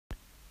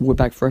We're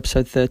back for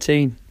episode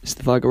 13. It's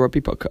the Vigo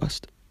Rugby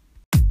Podcast.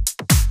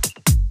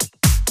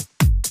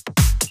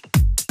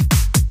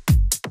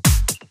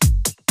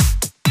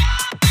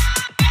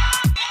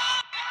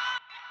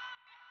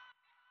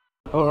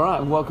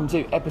 Alright, welcome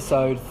to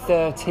episode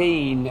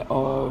 13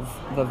 of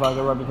the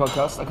Vigo Rugby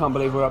Podcast. I can't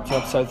believe we're up to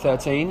episode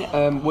 13.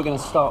 We're going to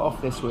start off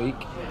this week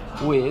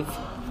with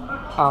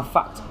our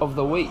fact of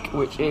the week,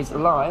 which is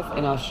live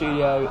in our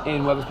studio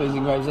in Wetherspoons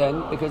in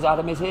Gravesend, because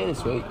Adam is here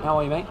this week. How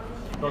are you, mate?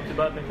 Not too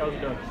bad, Nick. How's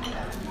it going?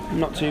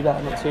 Not too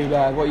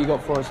bad. What you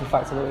got for us for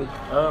fact of the week?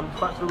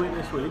 Fact of the week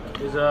this week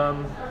is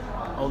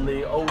on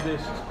the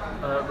oldest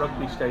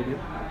rugby stadium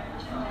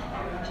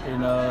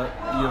in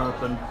Europe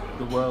and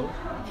the world.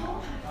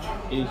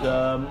 Is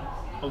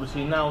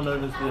obviously now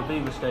known as the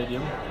Aviva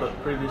Stadium, but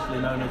previously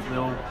known as the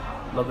old,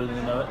 lovely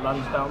you know it,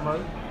 Lansdowne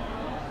Road,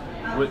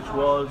 which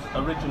was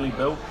originally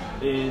built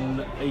in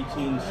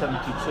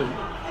 1872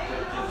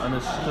 and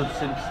has stood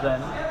since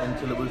then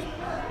until it was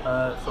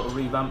sort of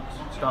revamped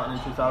starting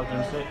in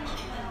 2006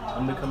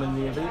 and becoming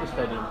the Aviva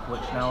Stadium,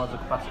 which now has a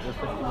capacity of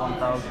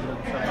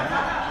 51,700.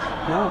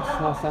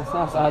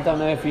 Nice. I don't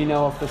know if you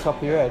know off the top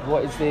of your head,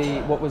 what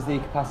was the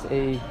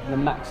capacity, the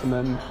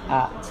maximum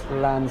at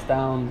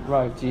Lansdowne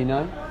Road? Do you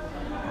know?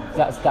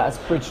 That's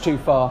bridge too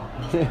far.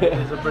 It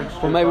is a bridge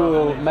too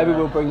well, maybe far.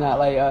 we'll bring that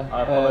later.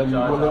 I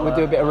apologise. We'll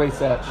do a bit of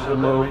research.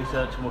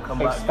 We'll come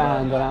back.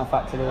 Expand on our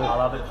fact of the week.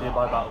 I'll have it for you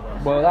by battle.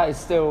 Well, that is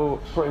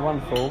still pretty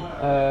wonderful.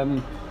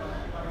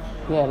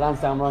 Yeah,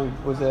 Lansdowne Road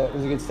was a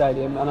good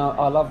stadium, and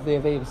I love the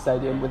Aviva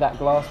Stadium with that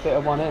glass bit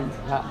at one end.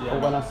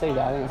 When I see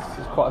that, I think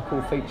it's quite a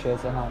cool feature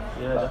to have.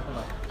 Yeah,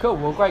 definitely. Cool,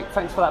 well great,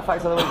 thanks for that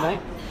fact of the week, mate.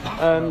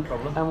 No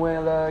problem. And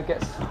we'll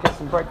get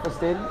some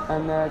breakfast in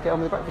and get on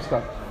with the Breakfast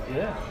Club.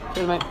 Yeah.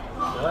 Cheers, mate. See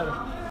you later.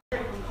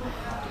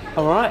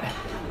 Alright,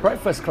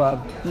 Breakfast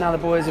Club. Now the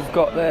boys have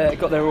got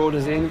their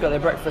orders in, got their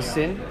breakfasts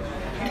in.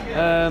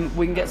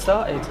 We can get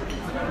started.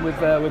 We've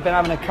been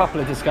having a couple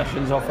of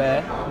discussions off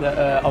air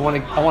that I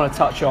want to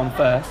touch on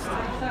first,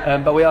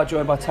 but we are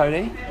joined by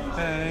Tony,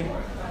 Hey.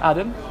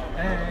 Adam,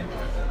 Hey.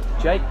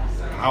 Jake,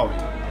 Out.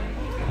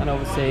 and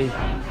obviously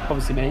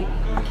me.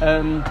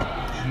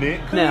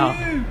 Nick. Now,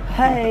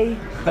 hey.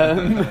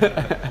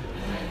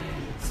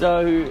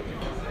 So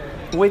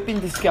we've been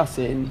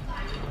discussing.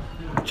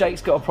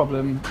 Jake's got a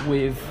problem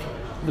with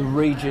the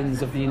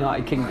regions of the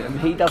United Kingdom.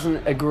 He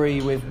doesn't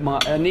agree with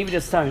neither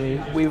does Tony.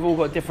 We've all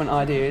got different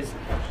ideas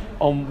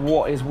on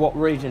what is what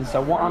region.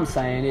 So what I'm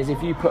saying is,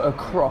 if you put a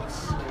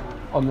cross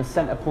on the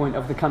centre point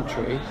of the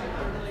country,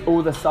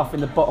 all the stuff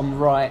in the bottom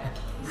right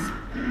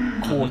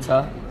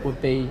quarter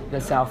would be the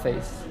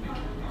southeast.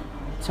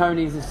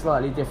 Tony's is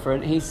slightly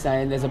different. He's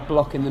saying there's a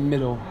block in the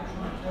middle,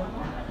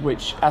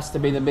 which has to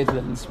be the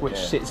Midlands, which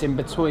sits in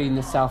between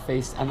the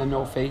southeast and the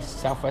northeast,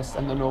 southwest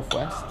and the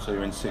northwest. So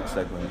you're in 6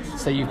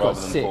 segments. So you've got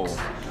 6.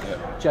 Yeah.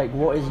 Jake,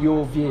 what is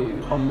your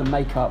view on the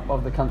makeup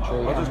of the country?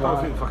 I just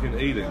don't think fucking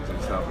Ealing's in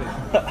South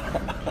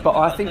East. But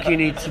I think you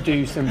need to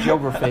do some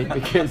geography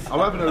because I'm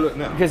having a look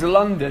now. because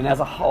London as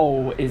a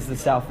whole is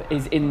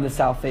in the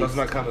southeast. Doesn't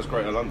that count as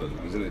Greater London?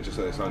 Isn't it just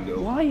its own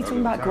little... Why are you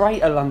talking little about town?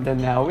 Greater London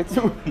now?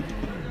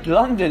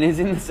 London is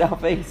in the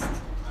southeast.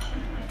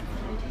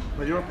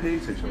 Well, you're a PE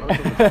teacher.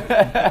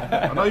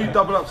 I know you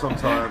double up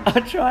sometimes.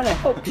 I'm trying to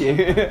help you.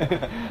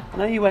 I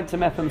know you went to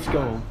Mepham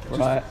School,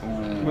 right?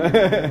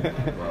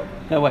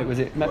 No, wait, was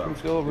it Mepham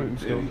School or Rootham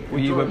School? Were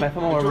you at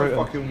Mepham or Enjoy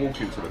Rootham? fucking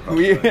walking to the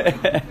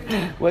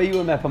Were you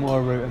a Mepham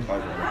or a Rootham?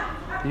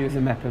 club. You was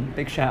a Mepham.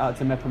 Big shout out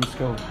to Mepham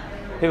School.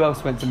 Who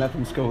else went to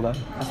Mepham School though?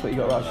 That's what you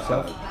got to ask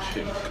yourself.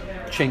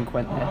 Chink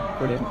went there.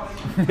 Brilliant.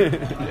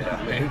 Yeah,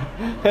 I mean,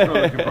 not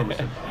looking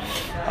promising.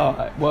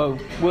 Alright, well,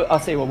 I'll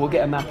tell you what, we'll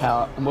get a map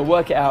out and we'll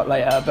work it out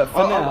later, but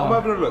for now... I'm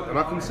having a look and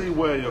I can see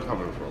where you're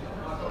coming from,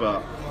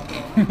 but...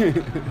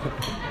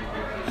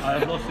 I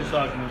have lost this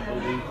argument, but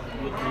we'll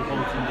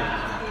hold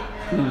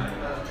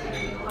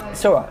some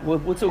It's alright,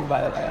 we'll talk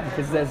about it later,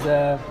 because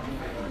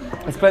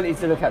there's plenty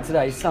to look at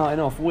today, starting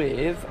off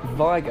with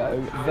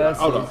Vigo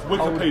versus... Hold on,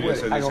 Old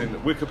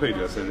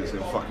Wikipedia Wood. says it's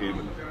in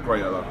fucking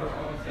Greater London.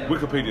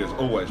 Wikipedia's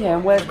always... Yeah,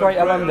 and where's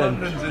Greater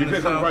London?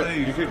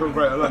 You click on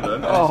Greater London,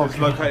 and Oh, it's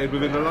located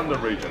within the London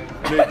region.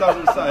 And it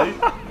doesn't say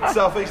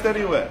South East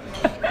anywhere.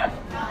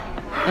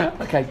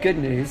 Okay, good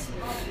news.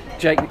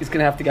 Jake is going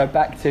to have to go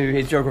back to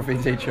his geography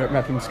teacher at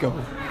Mepham School,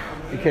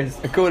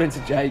 because according to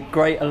Jake,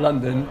 Greater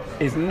London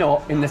is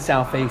not in the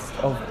southeast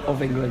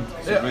of England.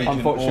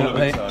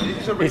 Unfortunately,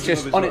 it's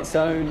just on its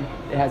own.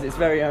 It has its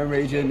very own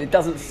region. It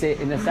doesn't sit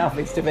in the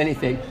southeast of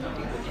anything.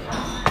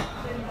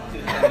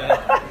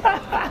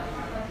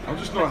 I'm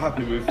just not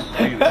happy with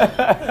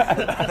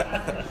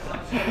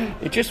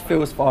It just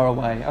feels far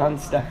away. I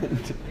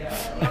understand.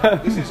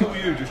 This is all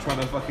you just trying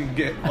to fucking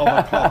get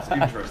other clubs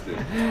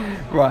interested.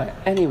 Right.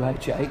 Anyway,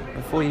 Jake,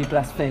 before you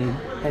blaspheme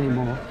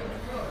anymore,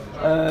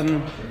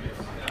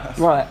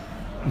 right.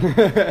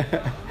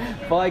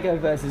 Vigo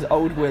versus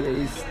Old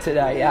Willie's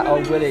today at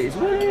Old Willie's.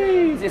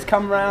 Wheeze, it's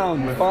come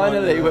round. We're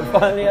finally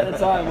at the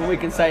time when we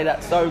can say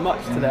that so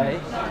much today.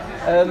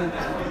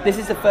 this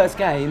is the first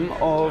game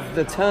of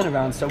the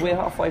turnaround, so we're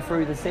halfway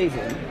through the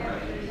season.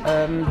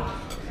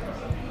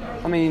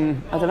 I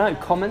mean, I don't know,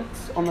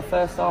 comments on the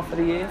first half of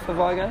the year for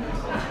Vigo?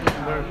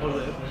 Very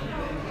positive.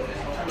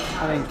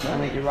 I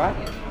think you're right.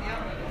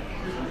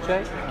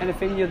 Jake,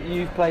 anything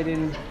you've played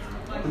in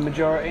the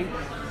majority?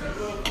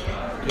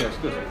 Yeah, it's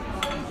good.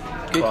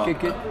 Good.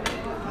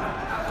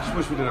 I just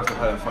wish we didn't have to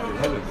play a fucking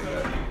Helen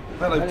again.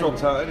 Now they've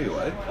dropped out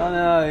anyway. I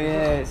know,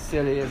 yeah, it's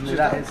silly, isn't it?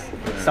 That is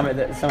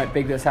something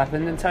big that's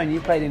happened. And Tony,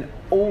 you played in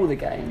all the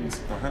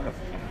games. I have.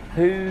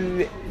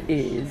 Who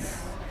is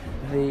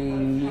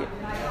the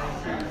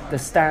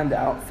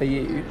standout for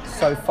you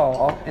so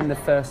far in the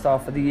first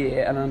half of the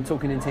year? And I'm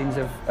talking in teams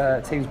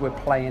we're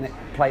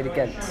played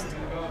against.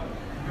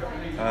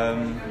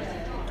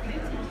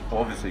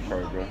 Obviously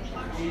Cobra.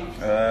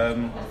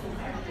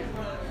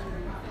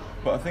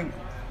 But I think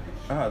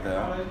out of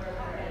there,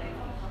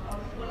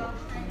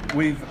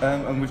 we've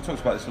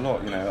talked about this a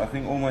lot. You know, I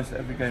think almost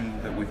every game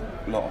that we've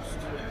lost,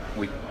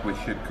 we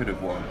could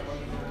have won.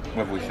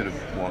 Whether we should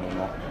have won or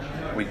not,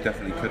 we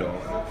definitely could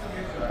have.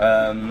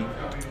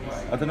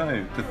 I don't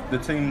know. The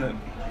team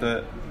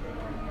that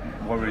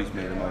worries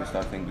me the most,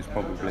 I think, is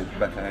probably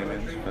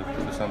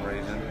Beckenhamians for some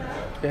reason.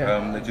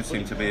 Yeah. They just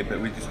seem to be a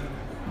bit. We just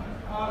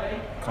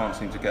can't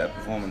seem to get a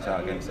performance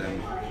out against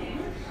them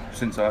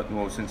since I've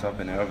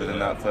been here. Other than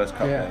that first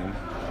cup game.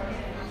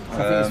 I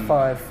think it's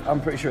 5.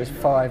 I'm pretty sure it's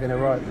 5 in a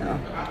row now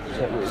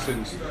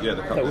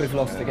that we've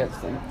lost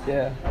against them.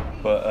 Yeah.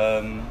 But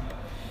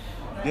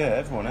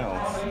everyone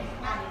else.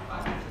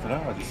 I don't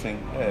know. I just think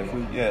if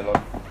we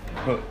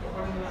put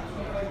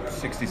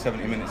 60,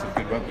 70 minutes of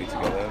good rugby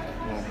together.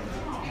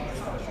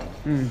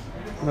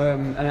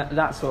 And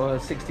that sort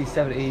of 60,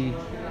 70,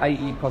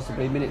 80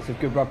 possibly minutes of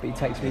good rugby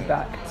takes me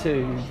back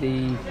to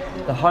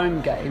the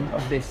home game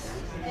of this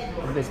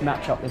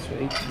match-up this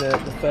week,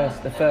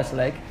 the first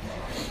leg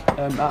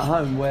at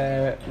home,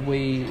 where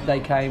we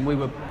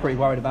were pretty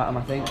worried about them,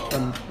 I think,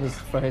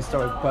 for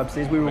historical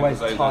purposes. We were always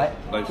tight.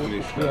 They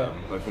finished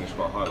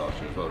quite high last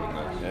year as well,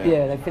 didn't they?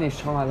 Yeah, they finished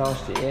high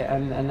last year,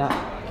 and that.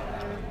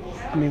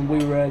 I mean,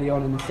 we were early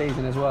on in the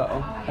season as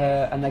well,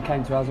 and they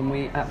came to us and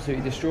we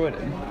absolutely destroyed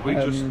them. We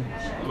just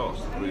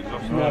lost.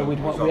 No, we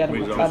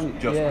hadn't.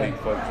 Just yeah.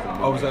 focused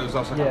on. Oh, was that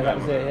our second game? Yeah, that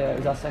was it. Yeah, it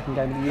was our second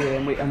game of the year,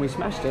 and we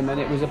smashed them, and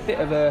it was a bit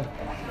of a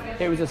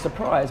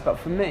surprise. But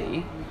for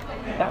me,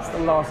 that's the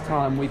last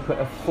time we put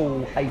a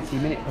full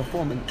 80-minute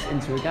performance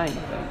into a game,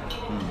 I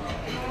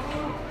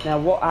think. Now,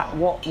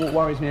 what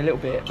worries me a little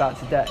bit about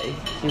today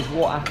is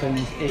what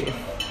happens if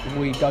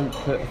we don't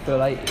put a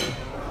full 80.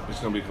 It's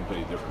going to be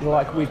completely different.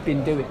 Like we've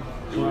been doing.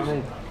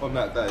 On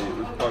that day, it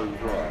was bones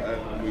right,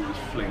 and we was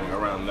flinging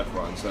around left,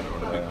 right, and centre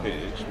on a big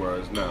pitch.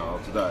 Whereas now,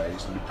 today,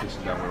 it's going to be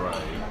pissing down the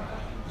rain.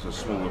 It's a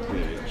smaller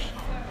pitch.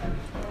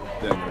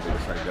 They're going to be the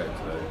same game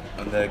today,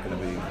 And they're going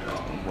to be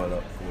well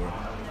up for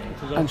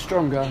it. And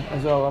stronger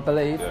as well, I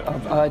believe.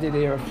 Yeah. I did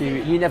hear a few.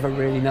 You never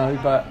really know,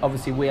 but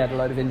obviously we had a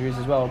load of injuries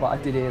as well. But I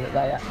did hear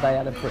that they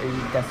had a pretty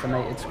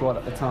decimated squad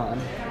at the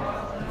time.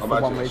 For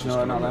one reason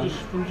or another.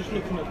 From just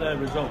looking at their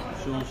results,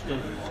 yours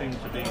does seem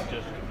to be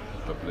just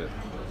a blip.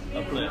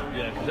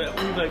 Yeah,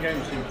 because all their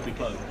games seem to be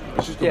close.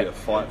 It's just going to be a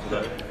fight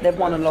today. They've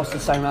won and lost the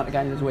same amount of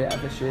games as we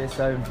have this year,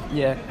 so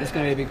yeah, it's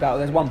going to be a big battle.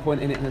 There's 1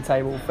 point in it in the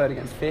table, 3rd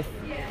against 5th.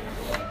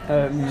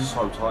 It's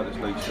so tight, this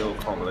league still,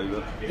 can't believe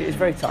it. It is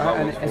very tight,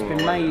 and it's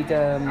been made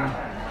a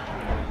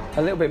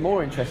little bit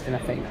more interesting, I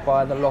think,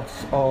 by the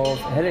loss of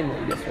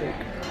Headingley this week.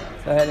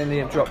 So Headingley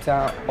have dropped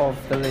out of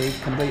the league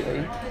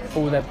completely.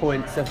 All their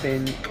points have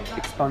been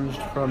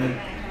expunged from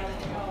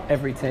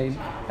every team.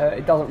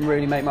 It doesn't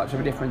really make much of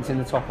a difference in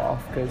the top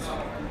half because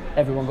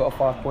everyone got a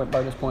 5-point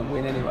bonus point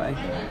win anyway.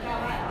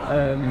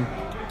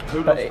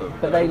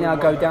 But they now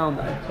go down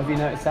though. Have you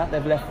noticed that?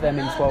 They've left them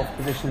in 12th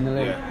position in the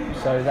league.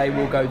 Yeah. So they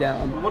will go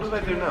down. What do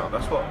they do now?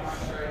 That's what...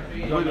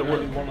 One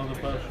other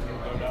person will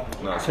go down.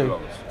 No,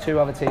 Two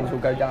other teams will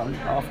go down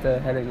after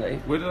Headingley.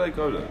 Where do they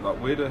go then? Like,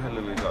 where do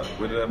Headingley go?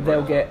 Where do they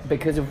They'll get,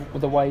 because of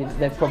the way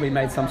they've probably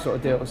made some sort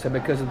of deal, so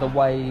because of the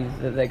way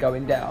that they're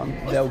going down,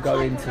 they'll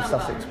go into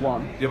Sussex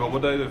 1. Yeah, but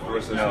what do they do for the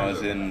rest of the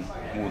season? As in,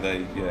 will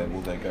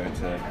they go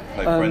to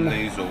play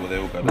friendlies, or will they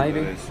all go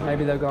to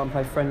Maybe they'll go and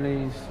play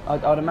friendlies.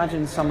 I'd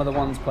imagine some of the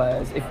ones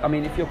players,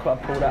 if your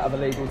club pulled out of the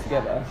league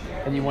altogether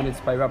and you wanted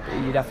to play rugby,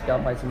 you'd have to go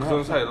and play somewhere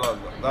else. So I'm saying,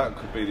 like, that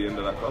could be the end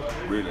of that club,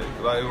 really.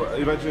 Like,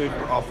 imagine if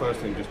our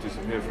first team just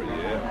disappeared for a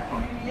year.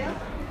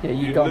 Yeah,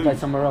 you'd go and play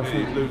somewhere else.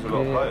 You'd lose a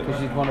lot of players.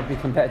 Because you'd want to be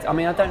competitive. I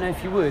mean, I don't know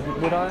if you would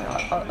I?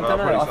 I don't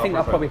know. I think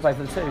I'd probably play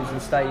for the twos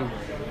and stay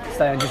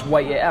and just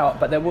wait it out.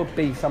 But there would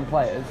be some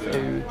players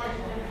who,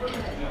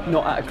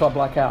 not at a club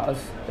like ours,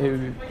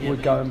 who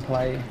would go and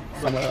play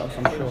somewhere else,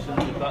 I'm sure. If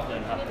that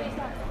then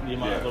happened, you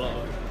might have a lot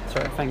of...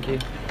 Sorry, thank you.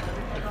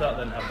 If that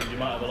then happened, you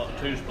might have a lot of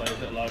twos players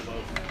that are like,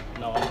 well,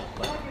 no, I'm not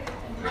playing.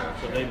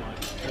 So they might.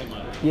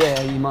 Yeah,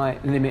 you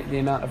might limit the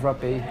amount of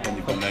rugby. And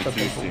you've got no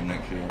twos team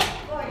next year.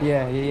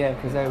 Yeah,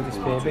 because they will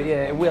disappear. But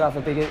yeah, it will have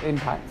a big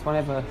impact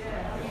whenever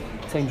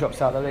team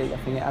drops out of the league, I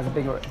think it has a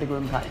bigger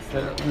impact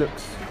than it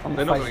looks on the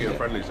They're not face going to of get it.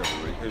 friendlies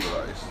every week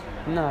either. That is.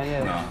 No,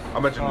 yeah. I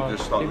imagine Oh, they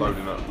just start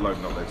even-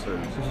 loading up their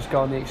twos. We just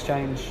go on the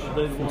exchange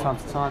They're the from time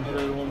to time.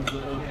 They're the ones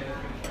that have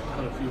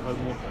had a few home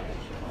walkouts.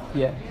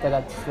 Yeah, they'd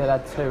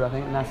had 2, I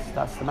think, and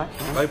that's the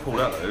maximum. They pulled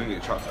out though, they didn't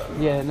get chucked out.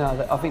 Yeah,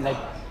 no, I think they.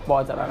 Well,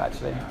 I don't know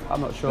actually.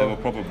 I'm not They were sure.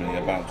 probably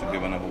about to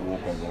give another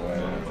walkover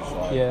away, and just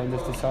like, Yeah, and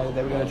just decided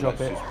they were going to drop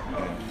let's it. just,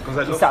 yeah. Because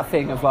they It's lost. that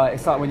thing of like,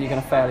 it's like when you're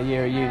going to fail a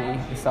year at uni.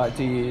 It's like,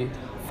 do you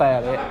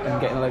fail it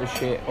and get in a load of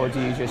shit, or do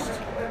you just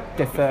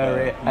defer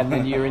it and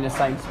then you're in the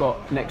same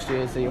spot next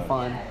year, so you're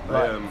fine.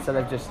 Like, so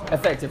they've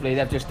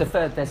just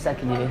deferred their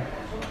second year.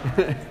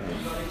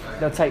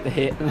 They'll take the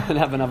hit and then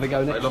have another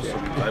go They next lost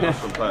year.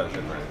 some players,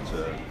 didn't they?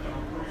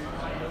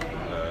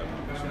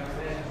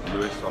 To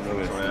Lewis, I think.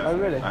 Lewis. Sorry, Oh,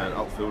 really? And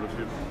Upfield, a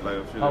few Oh,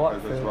 players to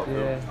Upfield,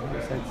 yeah, that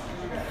makes sense.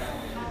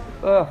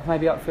 Well,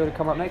 maybe Upfield will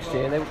come up next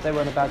year. They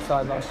were on a bad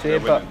side last year,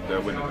 but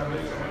They're winning that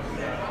league.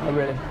 oh,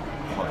 really?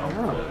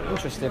 Oh,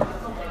 interesting.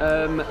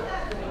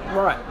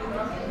 Right,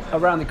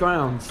 around the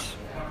grounds.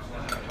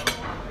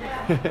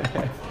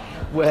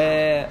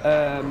 Where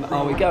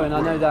are we going?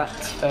 I know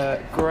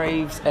that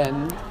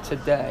Gravesend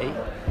today,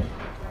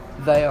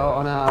 they are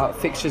on our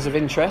fixtures of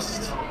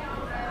interest,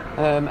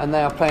 and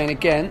they are playing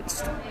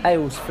against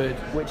Aylesford,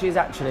 which is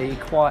actually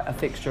quite a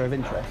fixture of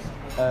interest.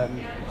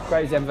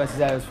 Gravesend versus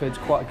Aylesford is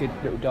quite a good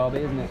little derby,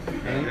 isn't it? I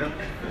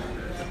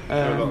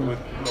think?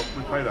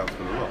 We played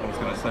Upfield a lot. I was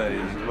going to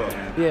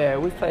say, Yeah,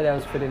 we've played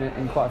Aylesford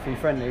in quite a few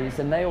friendlies,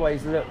 and they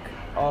always look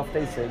half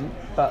decent.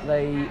 But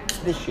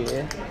this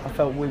year, I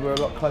felt we were a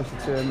lot closer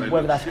to them.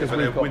 Whether that's because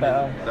we've got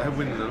better. They're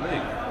winning the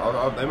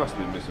league. They must have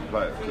been missing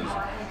players because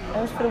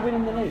Aylesford are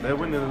winning the league. they're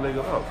winning the league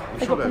a lot.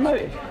 They got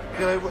promoted.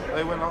 Yeah,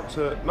 they went up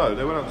to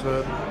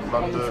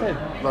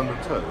London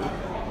 2.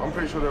 I'm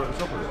pretty sure they're at the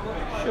top of it.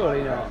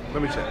 Surely not.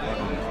 Let me check.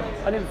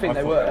 I didn't think I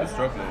they thought were. they were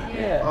struggling.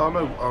 Yeah. Oh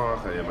no. Oh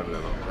okay. Yeah, maybe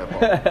they're not. They're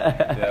not.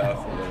 Yeah, I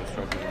thought they were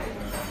struggling.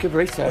 Good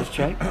research,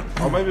 Jake.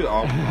 Oh maybe.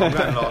 I'm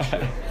going last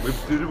year.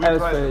 Did we play?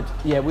 Aylesford.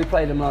 Yeah, we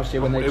played them last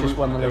year when they just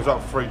won the It league. was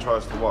up 3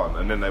 tries to 1,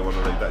 and then they won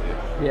the league that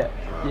year.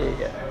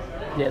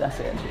 Yeah, that's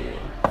it actually.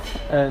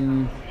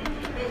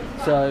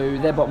 Yeah. So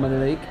they're bottom of the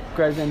league.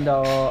 Gravesend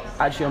are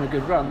actually on a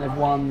good run. They've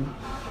won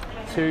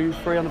 2,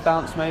 3 on the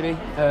bounce maybe,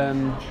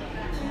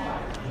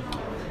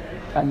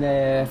 and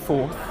they're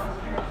 4th.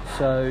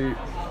 So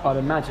I'd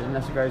imagine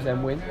that's a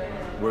Gravesend win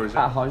Where is it?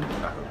 at home.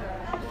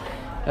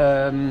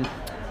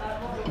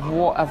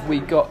 What have we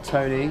got,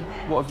 Tony?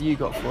 What have you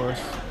got for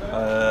us?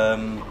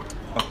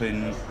 Up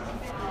in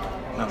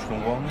National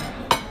 1,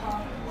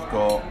 we've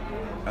got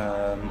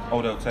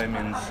Old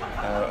Eltamians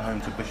at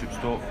home to Bishop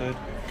Stortford.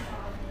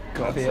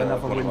 Got to be That's,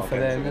 another one of win our for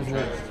games them, of isn't it?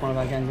 interest. It's one of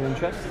our games of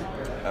interest.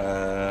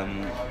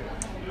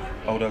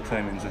 Old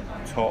Eltamians are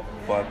top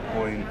by a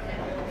point.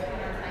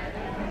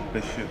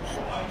 Bishop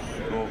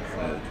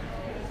Stortford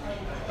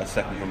are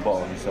second from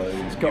bottom, so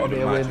it's gotta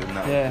be a win,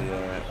 That yeah. would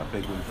be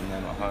a big win from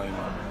them at home.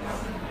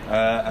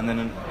 And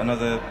then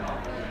another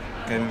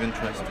game of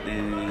interest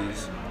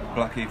is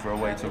Blackheath are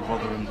away to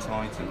Rotherham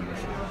Titans.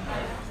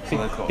 So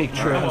they've got, Big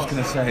trip. I was going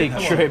to say Big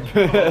that. trip.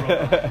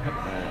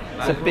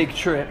 It's a big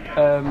trip.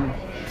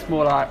 It's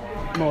more like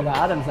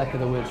Adam's neck of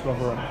the woods,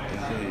 Rotherham.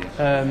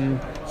 Indeed.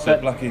 So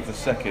But- Blackheath are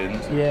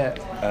second, Yeah,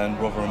 and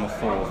Rotherham are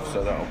fourth.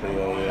 So that'll be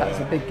that's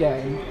a big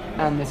game,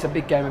 and it's a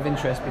big game of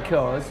interest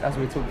because, as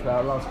we talked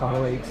about last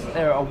couple of weeks,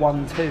 they're at a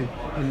 1-2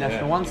 in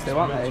National 1 still,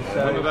 aren't they? When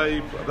So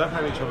they're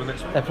playing each other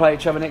next week. they play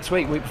each other next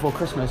week before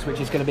Christmas,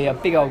 which is going to be a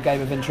big old game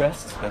of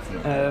interest.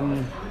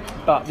 Definitely.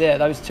 But yeah,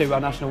 those two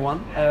are National 1.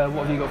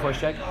 What have you got for us,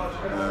 Jake?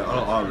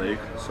 Our league,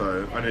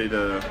 so I need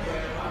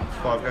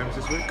 5 games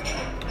this week.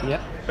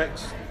 Yeah,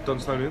 Bex,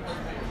 Dunstonians.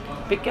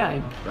 big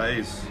game. That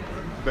is.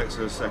 Bex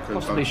are second.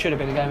 Possibly should have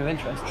been a game of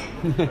interest.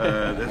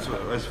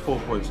 There's 4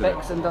 points in it.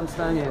 Bex and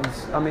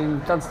Dunstonians. I mean,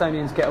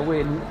 Dunstonians get a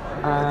win,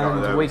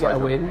 and they're we get a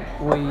taken.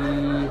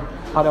 win.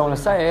 I don't want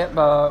to say it,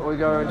 but we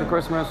go into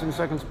Christmas in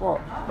second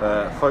spot.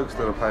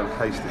 Folkestone are playing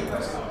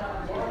Hastings,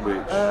 which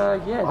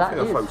Yeah, I that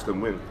think is. a Folkestone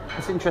win.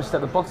 It's interest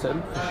at the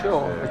bottom for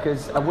sure,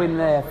 because a win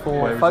there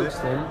for Where is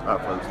Folkestone. it? At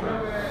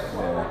Folkestone.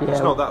 Yeah, It's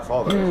not that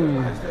far though. Is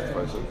it? Hastings to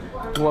Folkestone.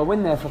 well, a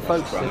win there for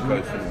Folkestone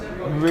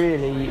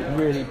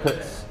really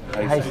puts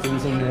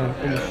Hastings in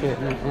the shit.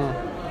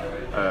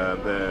 Yeah.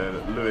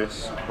 Then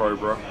Lewis,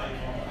 Crowborough.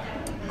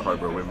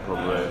 Crowborough win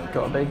probably.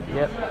 Got to be,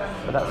 yep.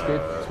 But that's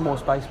good. It's more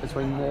space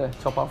between the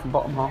top half and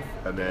bottom half.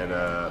 And then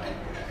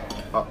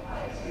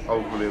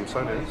Old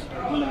Williamsonians.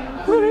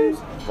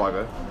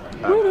 Vigo.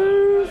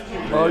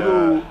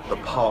 The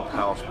Park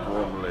House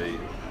Bromley.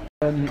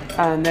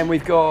 And then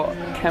we've got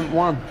Kent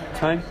 1,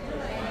 Tone.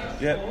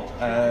 Yep.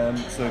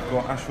 So we've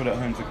got Ashford at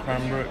home to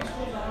Cranbrook,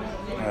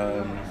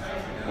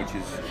 which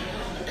is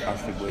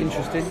Ashford win.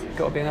 Interesting.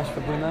 Got to be an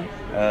Ashford win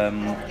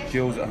there.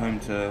 Gills at home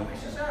to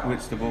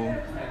Whitstable.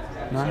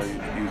 Nice. So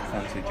you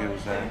fancy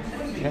Gills there.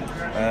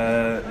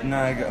 Yeah.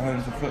 Nag at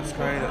home to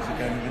Footscray. That's a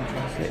game of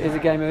interest. It is a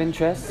game of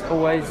interest.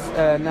 Always,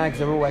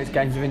 Nags are always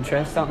games of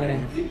interest, aren't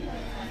they?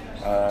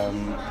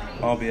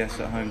 RBS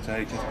at home to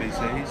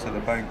HSBC. So the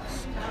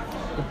Banks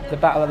The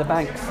Battle of the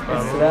Banks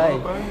is today.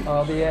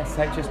 RBS,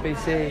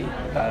 HSBC.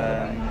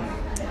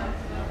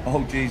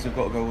 Old G's have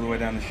got to go all the way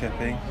down to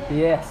Sheppey.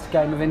 Yes,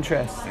 game of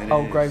interest. It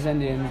Old is.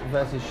 Gravesendans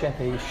versus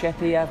Sheppey.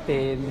 Sheppey have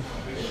been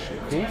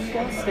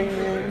disgusting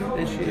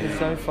this year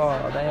so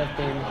far. They have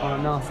been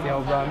on a nasty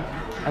old run.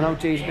 And Old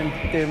G's been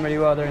doing really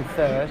well. They're in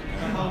third.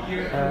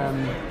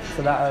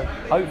 So that'll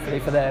hopefully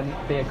for them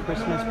be a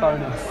Christmas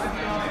bonus.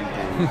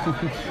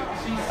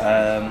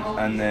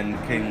 And then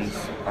Kings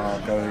are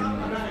going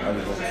over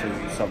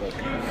to Southwark.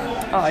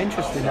 Oh,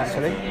 interesting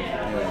actually.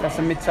 That's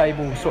a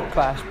mid-table sort of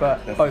clash,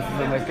 but both of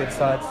them are good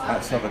sides.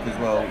 At Southwark as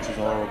well, which is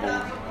a horrible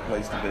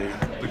place to be.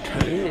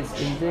 It is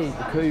indeed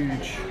the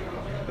Cooge.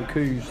 The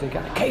Cooge. They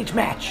got a cage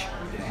match.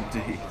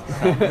 Indeed.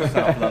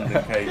 South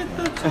London cage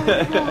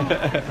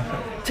match.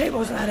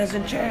 Tables, ladders,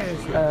 and chairs.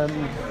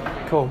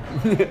 Cool.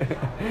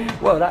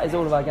 Well, that is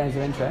all of our games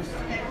of interest,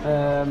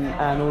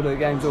 and all the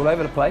games all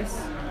over the place.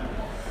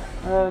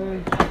 How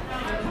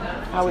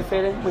are we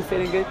feeling? We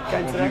feeling good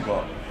going What today?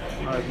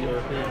 have you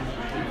got?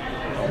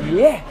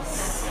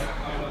 Yes.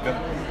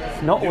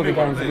 Not all the me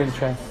one games of of these.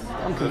 interest.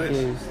 I'm Look at this.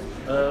 confused.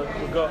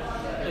 We've got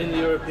in the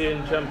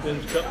European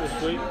Champions Cup this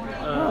week.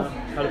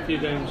 Had a few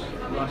games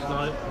last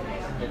night.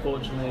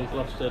 Unfortunately,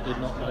 Gloucester did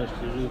not manage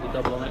to do the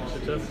double on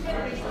Exeter.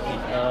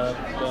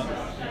 But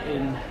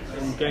in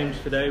games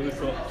today, we've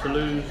got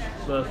Toulouse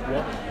versus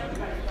Watts,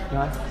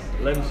 Nice.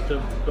 Leinster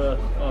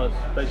versus.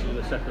 It's basically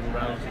the second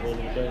rounds of all of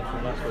the games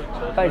from last week.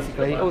 So it's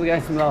Basically, Leinster all the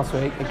games from last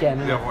week again.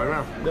 The other way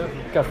around.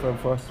 Go for them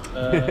for us.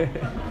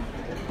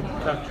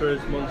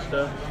 Caterers,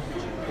 Munster,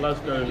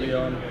 Glasgow,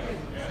 Lyon,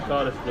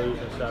 Cardiff Blues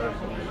and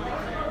Saracens.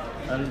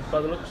 And by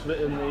the looks of it,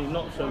 in the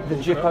not so The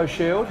cool Jippo cup,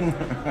 Shield.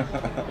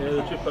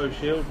 the Jippo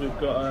Shield, we've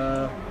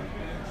got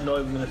not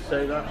even going to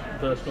say that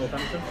versus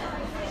Northampton.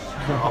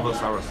 Other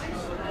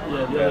Saracens.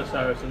 Yeah, the other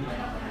Saracens.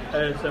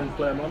 ASM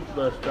Claremont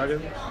versus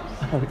Dragons.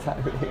 Oh,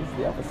 exactly. It's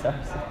the other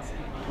Saracens.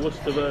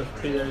 Worcester versus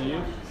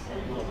PAU.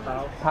 Or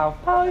PAL. Pow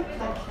pow.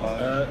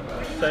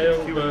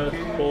 Sale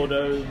versus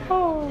Bordeaux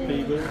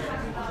Beagles.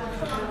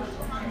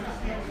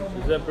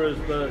 Zebras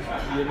versus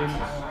Yillins.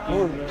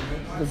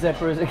 The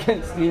Zebras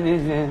against the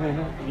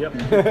Yep.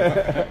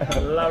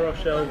 La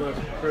Rochelle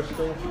versus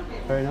Bristol.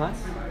 Very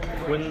nice.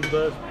 Quins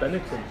versus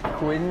Benetton.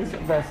 Quins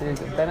versus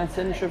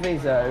Benetton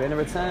Treviso in a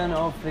return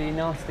of the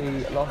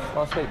nasty loss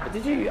last week. But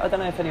did you? I don't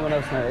know if anyone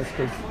else noticed,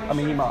 because I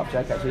mean you might have,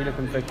 Jack, actually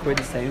looking for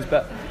Quins teams,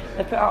 but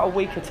they put out a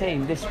weaker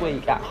team this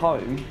week at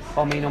home.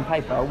 I mean on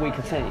paper a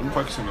weaker team.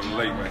 Focusing on the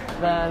league, mate.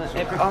 Then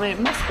it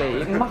must be.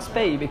 It must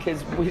be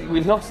because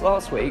we lost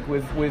last week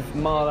with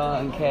Marla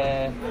and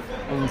Kerr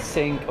and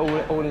Sink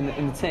all in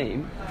the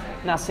team.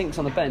 Now Sink's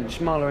on the bench.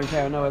 Marla and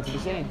Kerr are nowhere to be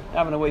seen. They're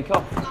having a week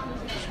off.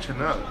 Just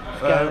chilling out.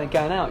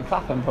 Going out and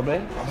clapping probably.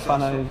 If I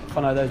know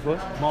those boys.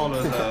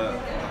 Marlon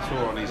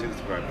saw on his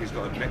Instagram, he's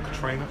got a neck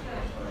trainer.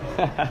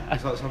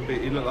 It's like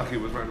he looked like he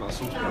was wearing like a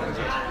saucepan.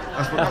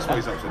 That's what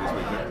he's up to this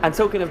weekend. And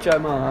talking of Joe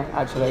Marr,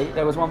 actually,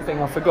 there was one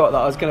thing I forgot that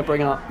I was going to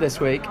bring up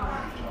this week.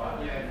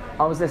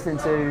 I was listening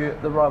to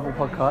the Rival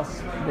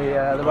podcast,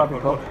 the Rugby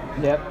Pod.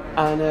 Yep.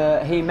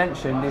 And he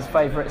mentioned his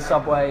favourite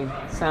Subway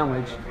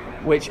sandwich,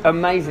 which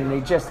amazingly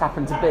just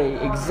happened to be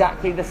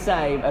exactly the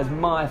same as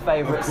my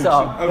favourite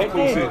sub. Of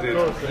course it did.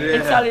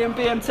 Yeah. Italian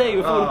BMT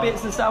with all the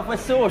bits and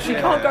Southwest sauce. You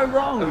can't go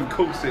wrong. Of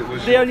course it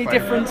was. The only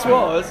difference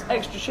was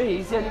extra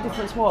cheese. The only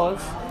difference was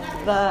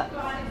that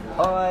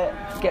I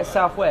get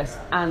Southwest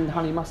and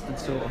honey mustard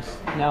sauce.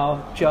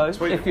 Now, Joe,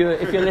 if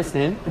you're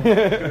listening,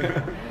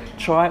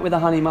 try it with the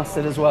honey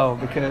mustard as well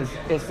because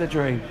it's the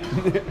dream.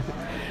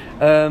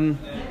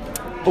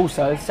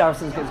 Also,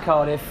 Saracens against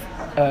Cardiff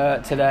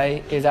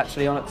today is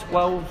actually on at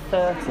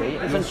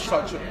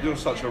 12:30. You're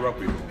such a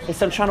rugby.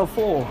 It's on Channel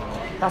 4.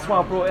 That's why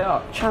I brought it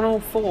up. Channel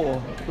 4,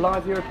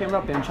 live European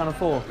rugby on Channel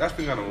 4. That's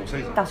been going on all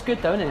season. That's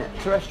good though, isn't it?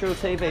 Terrestrial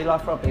TV,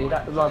 live rugby.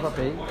 Live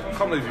rugby. I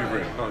can't believe you've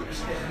written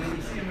notes.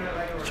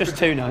 It's just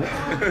 2 notes.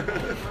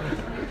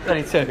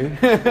 Only 2.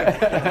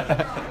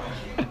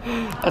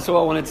 That's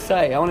all I wanted to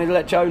say. I wanted to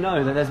let Joe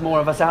know that there's more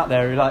of us out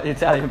there who like the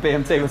Italian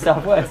BMT with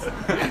Southwest.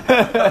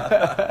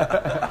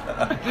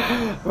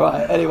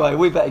 Right, anyway,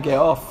 we better get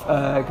off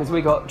because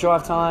we got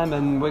drive time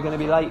and we're going to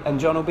be late and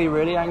John will be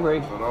really angry.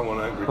 I don't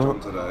want angry John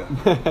today.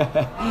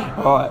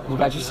 Alright, we'll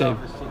catch you soon.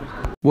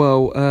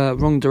 Well,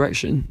 Wrong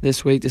Direction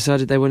this week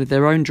decided they wanted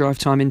their own drive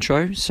time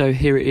intro, so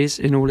here it is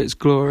in all its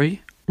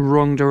glory.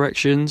 Wrong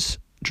Direction's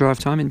drive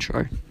time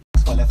intro.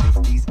 Full of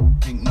 50s,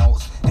 pink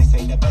notes. They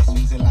say the best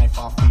things in life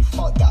are free.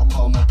 Fuck that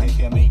promo pay if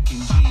you're making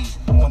G's.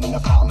 Want an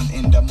apartment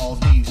in the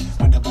Maldives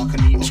with the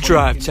balcony. It's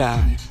drive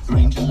time.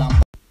 Range of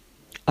lamp.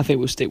 I think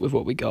we'll stick with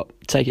what we got.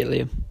 Take it,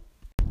 Liam.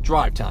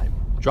 Drive time.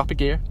 Drop a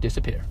gear,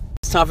 disappear.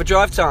 It's time for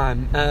drive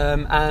time,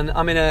 and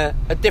I'm in a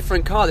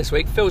different car this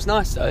week. Feels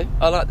nice though.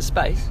 I like the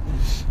space.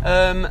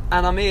 And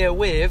I'm here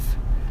with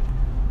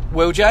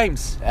Will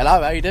James.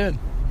 Hello, how you doing?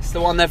 It's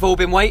the one they've all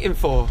been waiting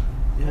for.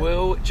 Yeah.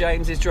 Will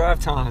James's drive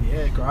time.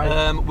 Yeah,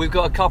 great. We've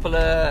got a couple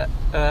of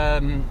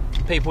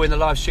people in the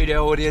live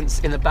studio audience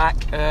in the back.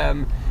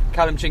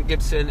 Callum Chink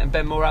Gibson and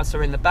Ben Morehouse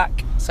are in the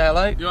back. Say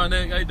hello. You alright,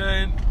 Nick? How you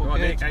doing? All good,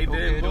 Nick? How you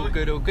doing? all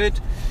good, all good.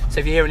 So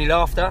if you hear any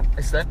laughter,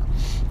 it's there.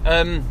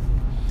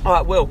 All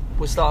right, Will,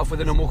 we'll start off with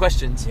the normal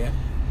questions. Yeah.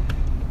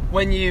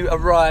 When you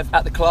arrive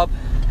at the club,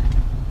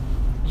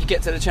 you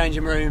get to the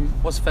changing room,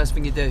 what's the first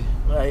thing you do?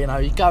 Well, you know,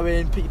 you go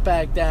in, put your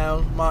bag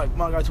down, might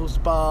go towards the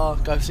bar,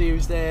 go see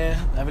who's there,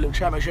 have a little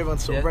chat, make sure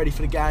everyone's sort of ready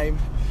for the game.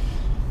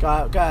 Go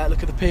out,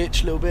 look at the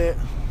pitch a little bit.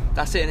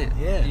 That's it, innit?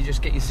 Yeah. You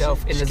just get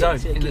yourself in the zone.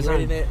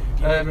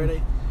 Get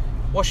ready.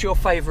 What's your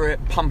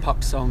favourite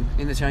pump-up song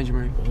in the changing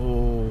room?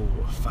 Oh,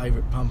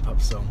 favourite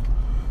pump-up song.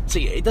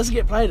 See, it doesn't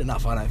get played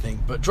enough, I don't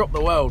think, but Drop the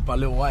World by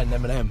Lil Wayne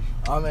and Eminem.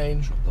 I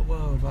mean... The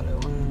world, right?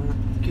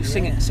 Can you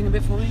sing it? Sing a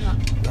bit for me?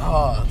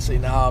 Oh, see,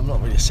 no, I'm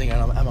not really a singer,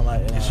 I'm a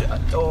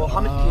mate. Or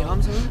hum it? Can you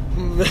hum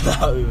something?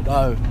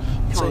 No.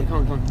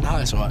 Come on. No,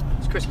 it's alright.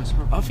 It's Christmas.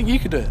 Come on. I think you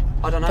could do it.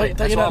 I don't know.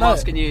 That's why I'm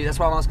asking you. That's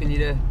why I'm asking you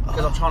to...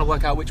 Because I'm trying to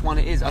work out which one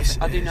it is.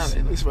 I do know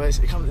it.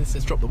 It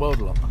says Drop the World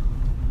a lot.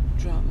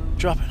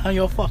 Drop it on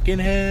your fucking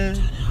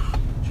head.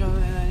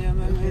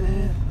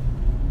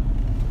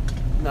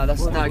 No,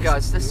 no,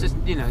 guys. Let's just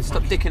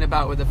stop dicking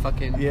about with the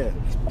fucking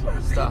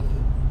stuff.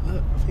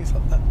 Look, I think it's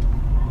like that.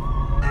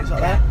 I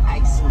got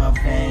ice in my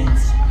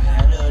veins,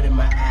 blood in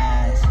my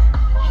eyes,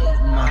 hate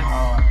in my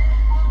heart,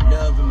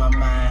 love in my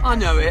mind. I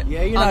know it.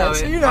 Yeah, you know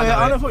it.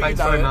 I know what you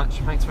know.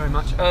 Thanks very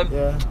much.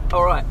 Yeah.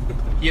 All right.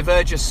 You've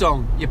heard your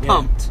song. You're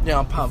pumped. Yeah,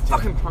 I'm pumped.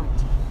 Fucking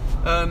pumped.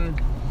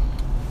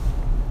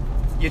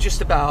 You're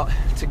just about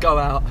to go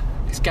out.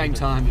 It's game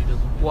time.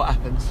 What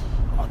happens?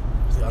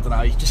 I don't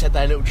know. You just had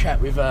that little chat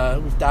with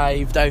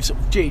Dave. Dave sort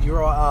of, Gee, you're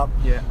right up.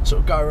 Yeah.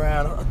 Sort of go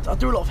around. I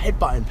do a lot of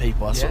headbutting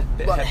people. I sort of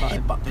bit like of headbutting.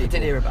 headbutt people. I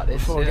did hear about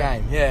this before a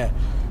game. Yeah.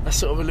 That's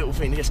sort of a little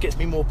thing that just gets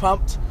me more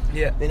pumped.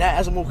 Yeah. Then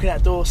as I'm walking out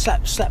the door,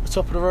 slap the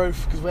top of the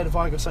roof because where the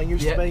Vigo sign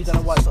used to be. Don't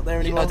know why it's not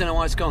there anymore. I don't know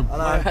why it's gone. I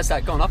know. Where has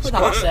that gone? I put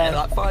that up there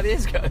like 5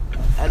 years ago.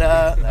 And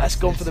that's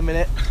gone for the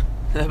minute.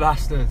 The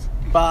bastards.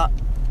 But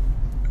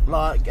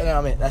like, you know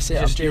what I mean? That's it.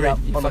 Just I'm geared up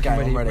on the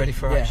game. I'm ready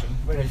for action.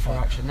 Ready for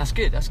action. That's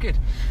good.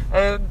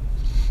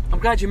 I'm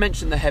glad you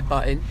mentioned the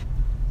headbutting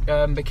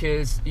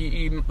because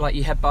you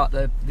headbutt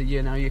the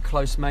your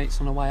close mates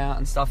on the way out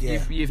and stuff.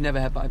 Yeah. You've never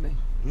headbutted me.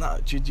 No,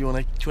 do you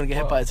want to get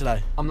headbutted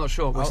today? I'm not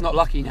sure. Well, it's not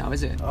lucky now,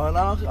 is it? Oh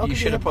no, you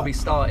should have probably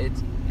started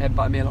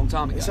headbutting me a long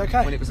time ago. It's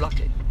okay when it was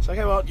lucky. It's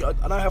okay. Well,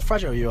 I know how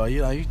fragile you are.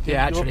 You're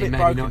actually, a bit maybe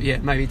broken. not. Yeah,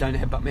 maybe don't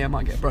headbutt me. I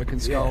might get a broken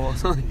skull or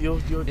something.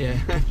 Yeah.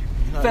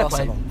 Fair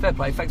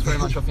play. Thanks very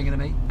much for thinking of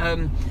me.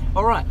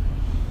 All right,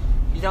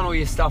 you've done all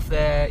your stuff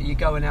there. You're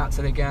going out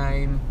to the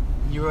game.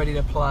 You're ready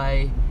to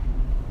play.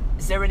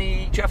 Do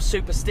you have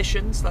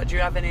superstitions? Like, do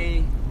you have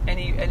anything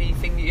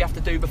that you have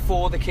to do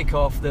before the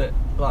kickoff that,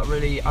 like,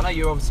 really? I know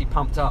you're obviously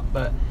pumped up,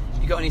 but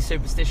you got any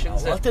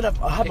superstitions? Well,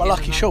 I had my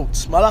lucky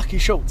shorts. My lucky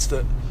shorts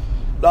that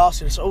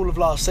lasted us all of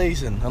last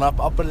season, and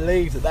I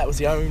believe that was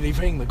the only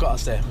thing that got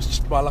us there. Was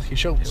just my lucky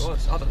shorts. It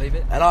was. I believe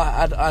it. And I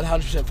had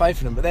 100%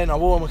 faith in them. But then I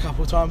wore them a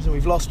couple of times, and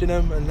we've lost in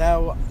them. And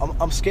now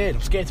I'm scared.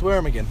 I'm scared to wear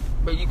them again.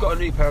 But you've got a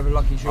new pair of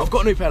lucky shorts. I've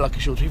got a new pair of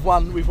lucky shorts. We've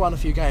won a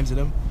few games in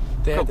them.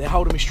 They're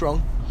holding me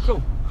strong.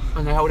 Cool.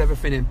 And they hold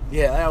everything in.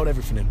 Yeah, they hold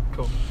everything in.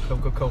 Cool.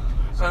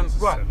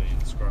 Right.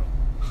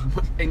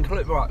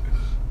 Right.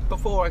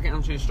 Before I get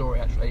onto your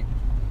story, actually,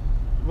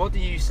 what do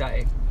you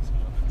say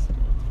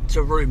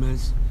to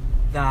rumours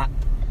that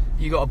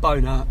you got a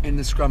boner in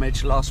the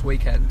scrummage last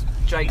weekend?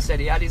 Jake said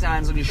he had his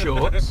hands on your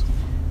shorts,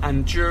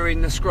 and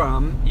during the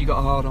scrum, you got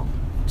a hard on.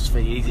 Just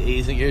think he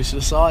isn't used to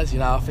the size.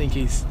 I think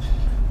he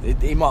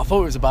might have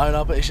thought it was a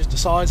boner, but it's just the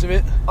size of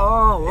it.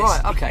 Oh,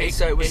 right, okay.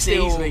 So it was it's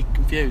still easily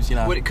confused,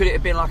 Could it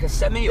have been like a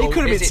semi, or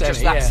could have is been it just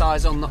semi, that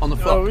size on the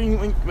flop? Well,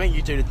 when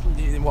you do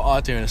what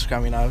I do in a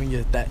scrum, when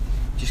you're that,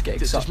 just get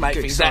excited. Just make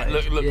things that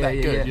look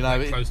that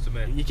good, Close to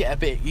me. You get a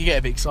bit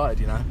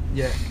excited,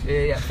 Yeah.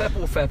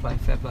 Fair play.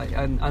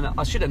 And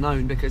I should have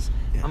known because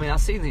I mean I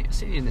seen you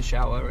in the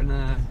shower, and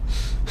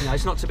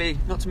it's not to be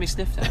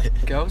sniffed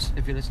at, girls,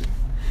 if you're listening.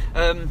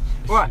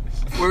 Right,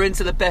 we're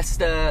into the best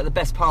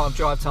part of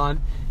Drive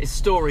Time. It's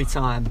story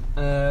time.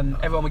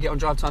 Everyone we get on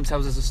Drive Time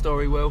tells us a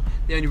story. Will,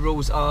 the only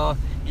rules are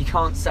you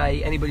can't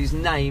say anybody's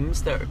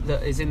names that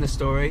is in the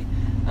story,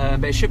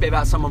 but it should be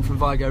about someone from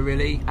Vigo,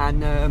 really,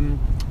 and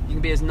you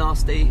can be as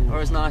nasty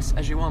or as nice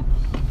as you want.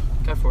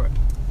 Go for it.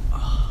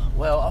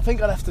 Well, I think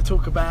I'd have to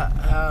talk about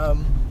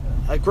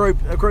a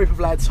group of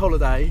lads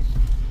holiday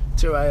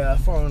to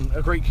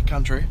a Greek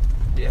country.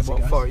 Yeah,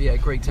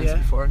 Greek tends to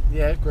be foreign.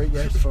 Yeah, Greek,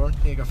 it's foreign.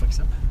 Here you go, fix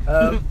it.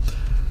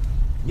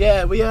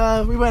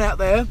 We went out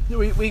there.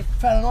 We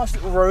found a nice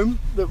little room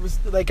that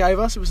they gave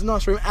us. It was a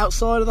nice room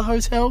outside of the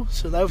hotel,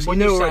 so they obviously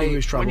knew already we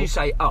was trouble. When you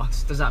say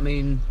us, does that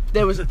mean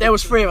there was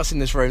 3 of us in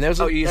this room? You're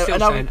still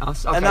saying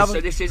us? Okay, so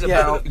this is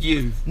about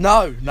you.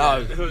 No.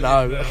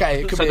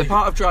 Okay, so the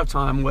part of Drive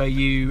Time where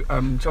you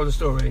told the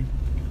story.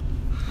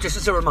 Just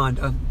as a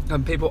reminder,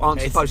 people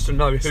aren't supposed to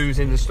know who's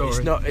in the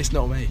story. It's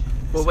not me.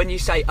 Well, when you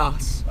say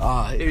us,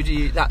 who do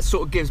you? That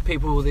sort of gives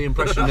people the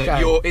impression that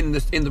you're in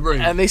the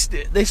room. And this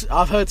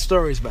I've heard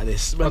stories about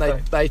this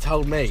when they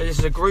told me. So this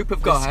is a group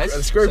of guys.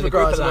 This group of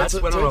guys lads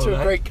went to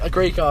a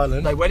Greek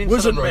island. They went into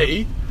wasn't the room.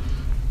 me.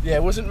 Yeah,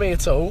 it wasn't me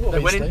at all.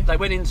 Obviously. They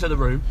went into the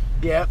room.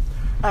 Yeah,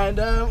 and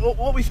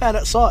what we found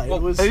outside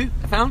was who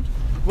found.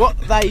 What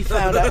they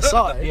found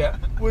outside Yeah.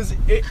 was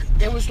it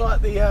was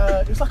like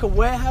it was like a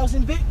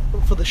warehousing bit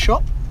for the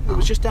shop. It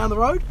was just down the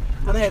road,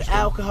 and they had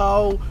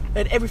alcohol, they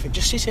had everything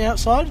just sitting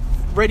outside,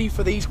 ready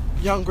for these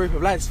young group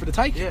of lads for the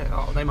take.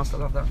 Yeah, they must have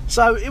loved that.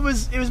 So it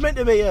was meant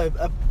to be a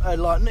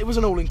like, it was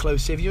an all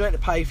inclusive. You had to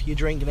pay for your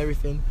drink and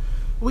everything.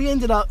 They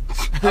ended up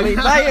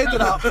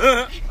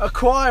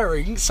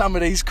acquiring some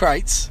of these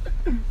crates.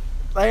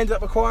 They ended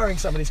up acquiring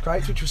some of these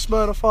crates, which were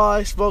Smirnoff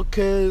Ice,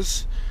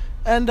 vodkas.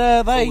 And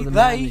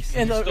they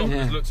ended up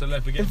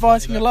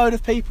inviting a load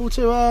of people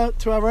to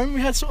our room.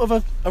 We had sort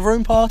of a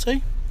room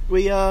party.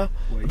 They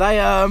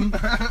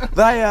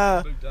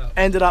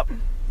ended up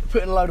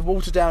putting a load of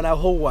water down their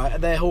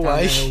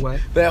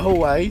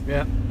hallway,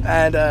 Yeah.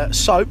 and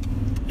soap,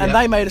 and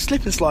they made a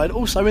slip and slide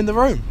also in the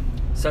room.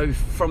 So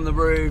from the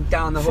room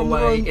down the From the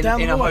hallway room, in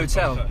down a the hallway.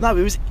 hotel. No,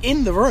 it was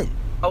in the room.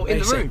 Oh, in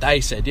the room.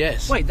 They said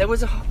yes. Wait, there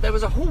was a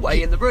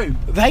hallway in the room.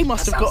 They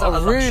must have got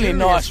a really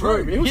nice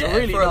room. It was a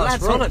really for a nice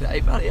lad's room. holiday,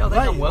 buddy. Oh, they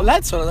done well.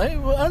 Lads holiday?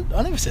 Well,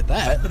 I never said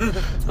that.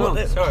 Oh,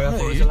 sorry, I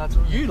thought it was a lad's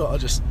holiday. You lot are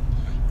just...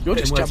 You're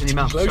Putting just words jumping in to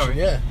your mouth, conclusion, sorry.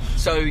 yeah.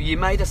 So you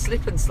made a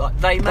slip and slide.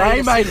 They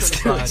They made a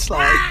slip and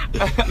slide.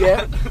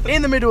 Yeah,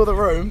 in the middle of the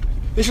room.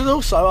 This was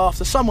also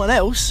after someone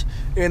else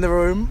in the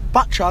room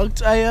butt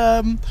chugged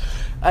a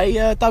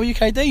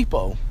WKD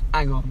bottle.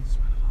 Hang on.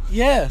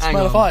 Yeah,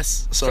 smell of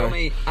ice.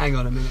 Sorry. Hang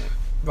on a minute.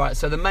 Right,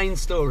 so the main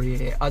story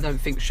here, I don't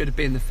think should have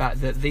been the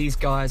fact that these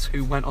guys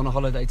who went on a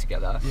holiday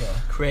together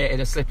created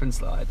a slip and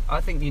slide. I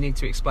think you need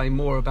to explain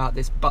more about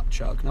this butt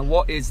chug. Now,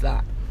 what is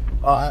that?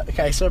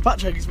 Okay, so a butt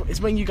chug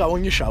is when you go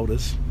on your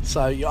shoulders.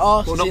 So your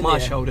arse. Well, is not in my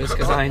the air. shoulders,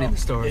 because I ain't in the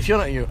story. If you're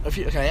not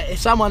if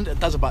someone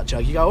does a butt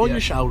chug, you go on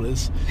your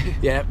shoulders.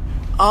 Yeah,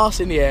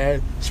 arse in the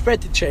air, spread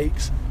the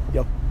cheeks.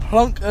 You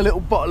plunk a little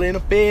bottle in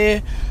of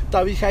beer,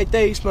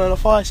 WKD,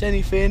 Smirnoff Ice,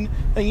 anything,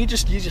 and you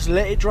just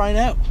let it drain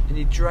out. And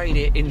you drain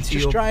it into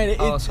your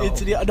arsehole.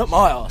 Into the not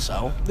my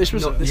arsehole. This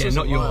was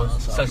not yours.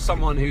 Arsehole. So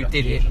someone who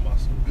did it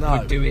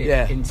would do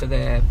it into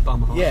their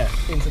bumhole. Yeah,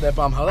 into their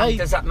bumhole. And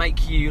does that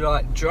make you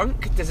like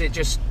drunk? Does it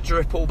just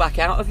drip all back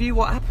out of you?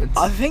 What happens?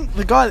 I think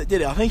the guy that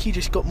did it, I think he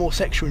just got more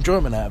sexual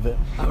enjoyment out of it.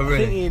 Oh, really? I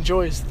think he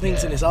enjoys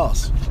things in his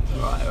arse.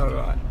 Right, all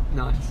right,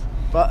 nice.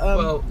 But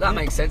well, that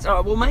makes sense. All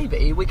right, well,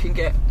 maybe we can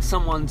get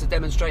someone to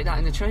demonstrate that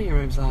in the training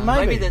rooms.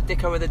 Maybe the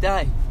Dicko of the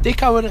day.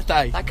 Dicko of the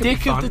day. That could Dick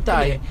be fun, of the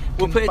day.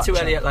 We'll put it to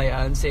Elliot later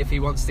and see if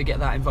he wants to get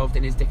that involved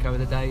in his Dicko of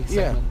the day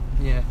segment.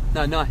 Yeah.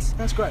 No, nice.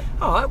 That's great.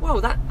 All right,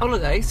 well, that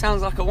holiday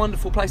sounds like a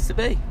wonderful place to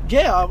be.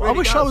 Yeah, I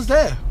wish I was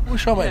there.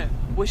 Wish I went.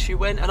 Wish you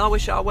went, and I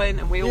wish I went,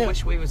 and we all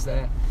wish we was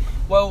there.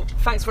 Well,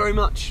 thanks very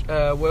much,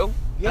 Will.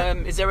 Yeah.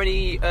 Is there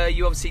any...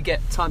 you obviously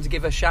get time to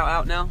give a shout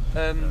out now.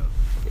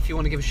 If you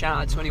want to give a shout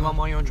out to anyone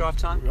while you're on drive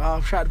time.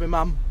 I'll shout to my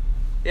mum.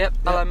 Yep.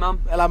 Hello,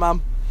 Mum. Hello,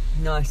 Mum.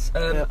 Nice.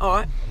 All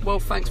right. Well,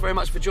 thanks very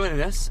much for joining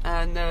us,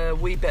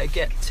 and we better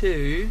get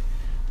to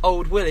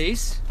Old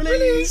Willie's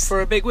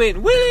for a big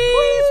win.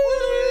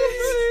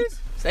 Willie's!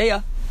 See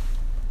ya.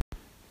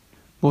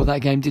 Well, that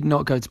game did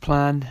not go to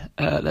plan.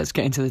 Let's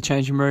get into the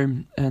changing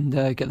room and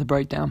get the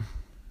breakdown.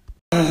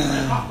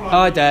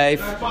 Hi, Dave.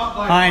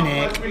 Hi,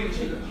 Nick.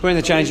 We're in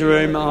the changing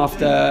room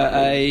after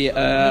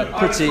a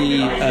pretty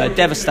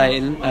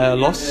devastating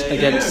loss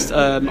against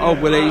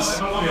Old Willie's.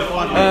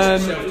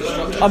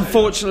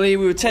 Unfortunately,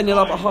 we were 10-0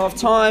 up at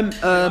half-time,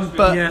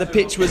 but the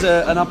pitch was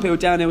an uphill,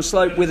 downhill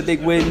slope with a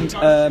big wind.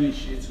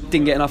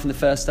 Didn't get enough in the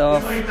first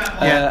half,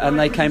 and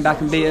they came back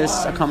and beat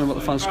us. I can't remember what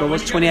the final score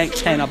was,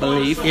 28-10, I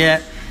believe.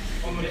 Yeah.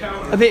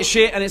 A bit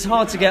shit, and it's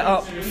hard to get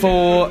up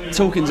for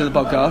talking to the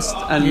podcast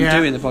and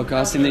doing the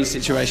podcast in these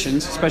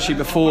situations, especially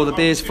before the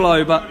beers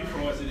flow. But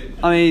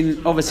I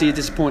mean, obviously you're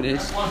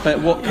disappointed, but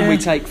what can we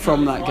take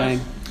from that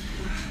game?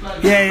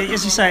 Yeah,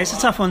 as you say, it's a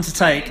tough one to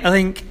take. I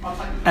think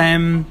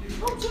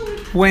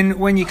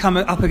when you come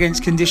up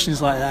against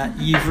conditions like that,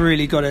 you've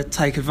really got to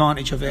take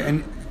advantage of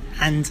it,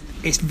 and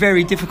it's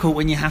very difficult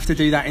when you have to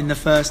do that in the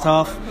first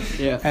half.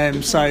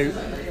 So,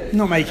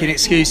 not making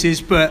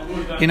excuses, but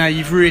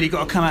you've really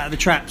got to come out of the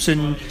traps,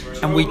 and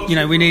we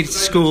needed to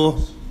score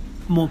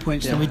more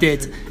points than we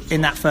did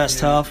in that first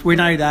half. We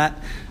know that.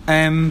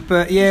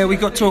 But we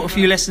got taught a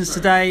few lessons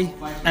today.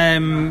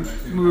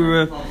 We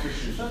were,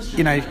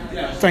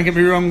 don't get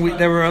me wrong,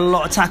 there were a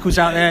lot of tackles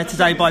out there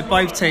today by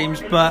both teams,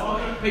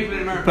 but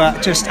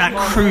just at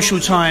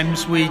crucial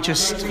times we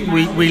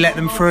let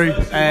them through.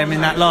 In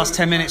that last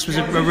 10 minutes was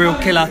a real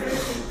killer,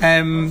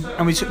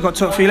 and we got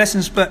taught a few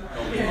lessons. But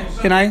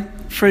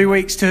 3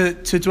 weeks to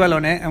dwell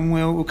on it, and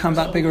we'll come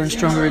back bigger and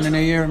stronger in the new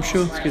year, I'm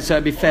sure. So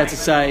it'd be fair to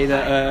say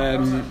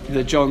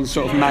that John's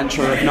sort of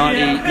mantra of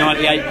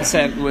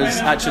 98% was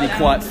actually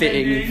quite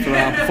fitting for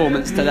our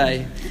performance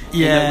today.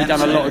 Yeah, we've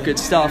done a lot of good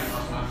stuff.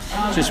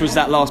 just was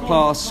that last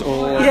pass,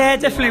 or? Yeah,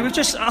 definitely.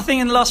 I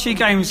think in the last few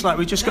games, like,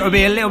 we've just got to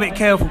be a little bit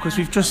careful because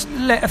we've just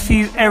let a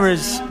few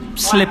errors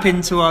slip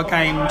into our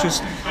game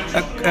just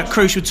at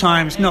crucial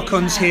times.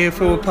 Knock-ons here,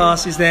 forward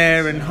passes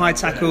there, and high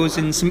tackles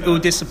and some ill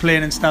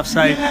discipline and stuff.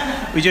 So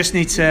we just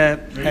need to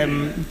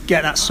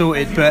get that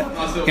sorted. But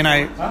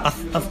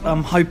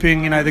I'm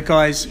hoping the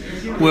guys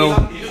will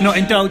not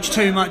indulge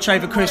too much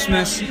over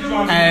Christmas,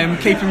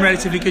 keep in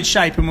relatively good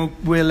shape, and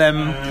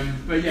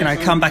we'll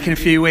come back in a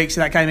few weeks to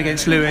that game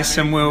against Lewes,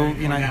 and we'll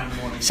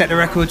set the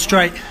record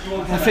straight.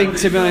 I think,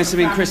 to be honest,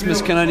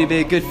 Christmas can only be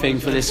a good thing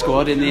for this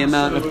squad in the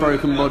amount of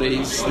broken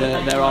bodies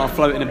that there are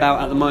floating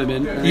about at the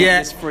moment.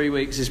 This 3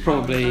 weeks is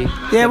probably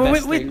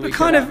we're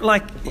kind of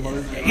like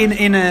in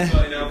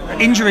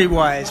injury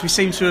wise, we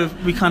seem to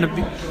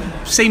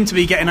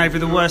be getting over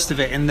the worst of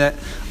it, in that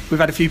we've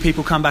had a few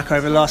people come back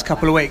over the last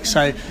couple of weeks.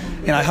 So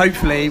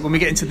hopefully when we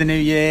get into the new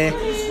year,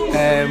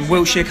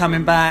 Wiltshire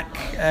coming back,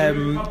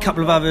 a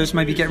couple of others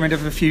maybe getting rid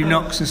of a few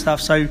knocks and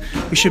stuff, so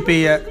we should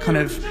be at kind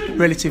of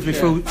relatively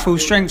full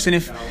strength. And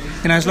if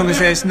as long as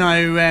there's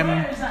no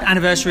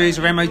anniversaries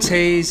or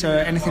MOTs or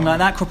anything like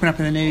that cropping up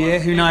in the new year,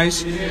 who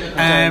knows.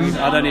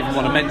 I don't even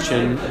want to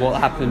mention what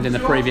happened in the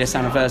previous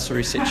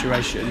anniversary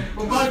situation.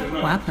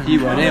 What happened?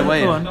 You weren't here, were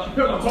you?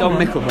 Dom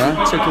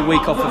Mickleborough took a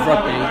week off of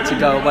rugby to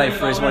go away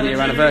for his 1 year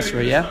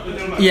anniversary.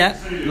 Yeah.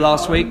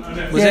 Last week,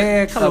 was it?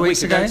 Yeah, a couple of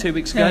weeks ago. 2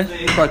 weeks ago.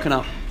 Broken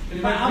up.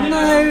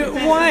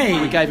 No way.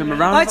 We gave him a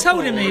round. I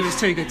told him he was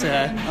too good to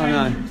her. I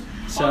know.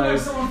 So,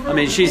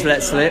 she's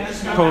let slip.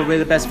 Probably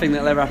the best thing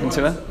that'll ever happen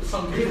to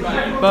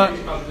her. But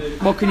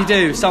what can you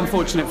do? It's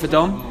unfortunate for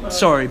Dom.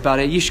 Sorry,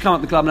 buddy. You should come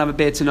up to the club and have a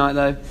beer tonight,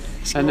 though.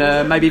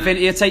 And maybe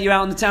Vinty will take you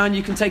out on the town.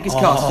 You can take his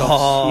cast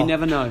offs. You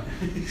never know.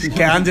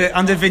 Get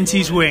under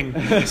Vinty's wing.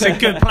 It's a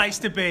good place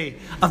to be.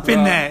 I've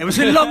been there. It was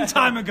a long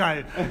time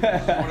ago.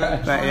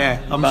 But yeah,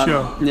 I'm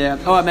sure. Yeah.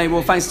 All right, mate.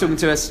 Well, thanks for talking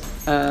to us.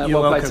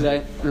 You're welcome.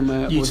 Today, and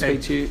we'll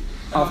speak to you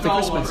after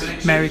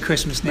Christmas. Merry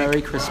Christmas, Nick.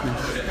 Merry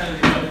Christmas.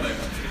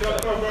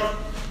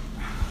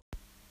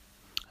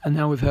 And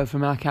now we've heard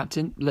from our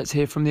captain, let's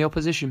hear from the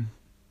opposition.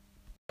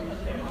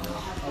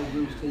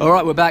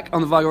 Alright, we're back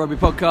on the Vigo Rugby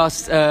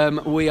podcast.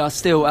 We are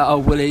still at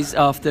Old Willie's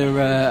after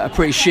a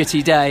pretty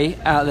shitty day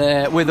out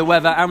there with the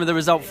weather and with the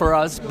result for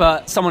us,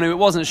 but someone who it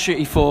wasn't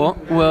shitty for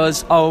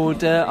was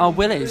Old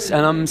Willie's.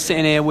 And I'm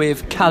sitting here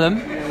with Callum,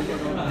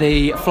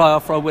 the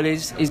fly-off for Old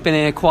Willie's. He's been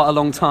here quite a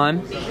long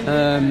time.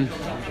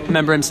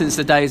 Remember him since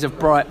the days of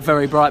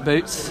very bright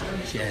boots.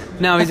 Yeah.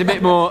 Now he's a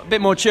bit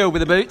more chill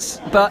with the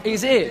boots, but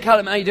he's here.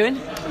 Callum, how you doing?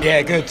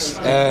 Yeah, good.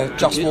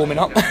 Just warming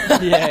up.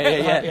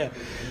 Yeah.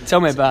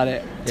 Tell me about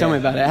it.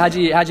 How do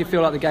you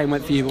feel like the game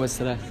went for you boys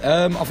today?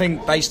 I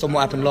think based on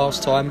what happened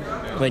last time,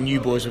 when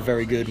you boys were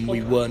very good and we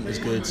weren't as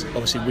good,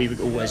 obviously we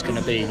were always going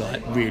to be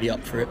like really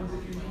up for it.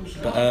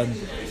 But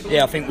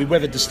I think we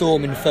weathered the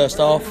storm in the first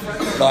half.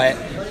 Like,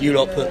 you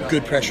lot put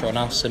good pressure on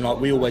us, and like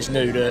we always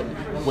knew that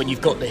when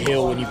you've got the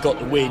hill and you've got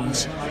the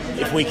wind,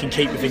 if we can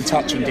keep within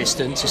touching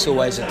distance, it's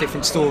always a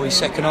different story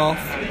second half.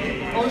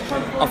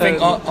 I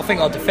think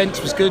our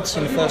defence was good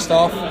in the first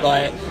half.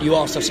 Like, you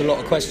asked us a lot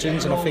of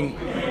questions, and I think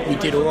we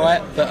did all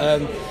right.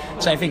 But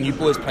same thing, you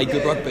boys play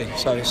good rugby,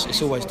 so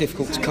it's always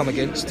difficult to come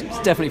against. It's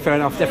definitely fair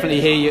enough.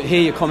 Definitely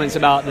hear your comments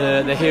about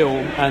the hill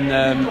and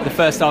the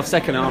first half,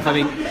 second half. I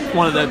mean,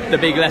 one of the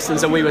big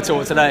lessons that we were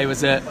taught today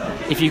was that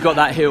if you've got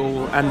that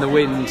hill and the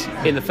wind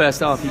in the first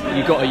half,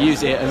 you've got to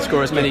use it and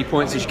score as many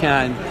points as you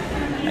can.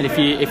 And if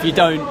you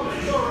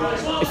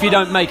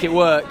don't make it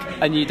work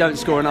and you don't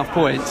score enough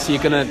points,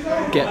 you're going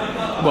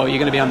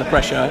to be under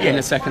pressure in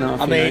the second half.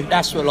 I mean,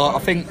 that's what I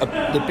think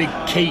the big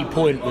key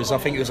point was. I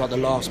think it was like the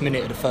last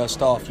minute of the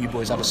first half. You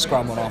boys had a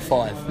scrum on our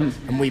 5,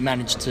 and we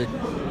managed to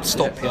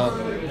stop you.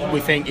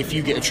 We think if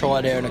you get a try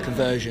there and a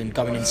conversion,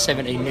 going in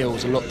 17-0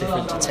 is a lot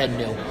different to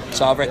 10-0.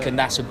 So I reckon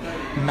that's a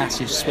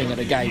massive swing of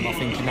the game, I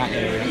think, in that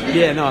area.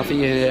 Yeah, no, I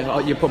think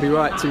you're probably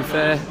right, to be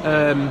fair.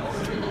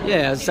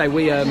 As I say,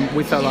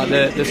 we felt like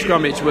the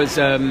scrummage was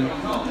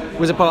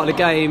a part of the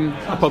game.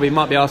 I probably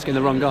might be asking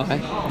the wrong guy,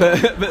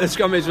 but the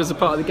scrummage was a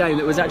part of the game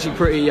that was actually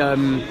pretty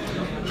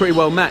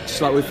well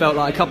matched. Like, we felt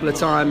like a couple of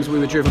times we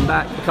were driven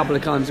back, a couple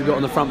of times we got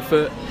on the front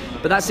foot.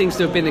 But that seems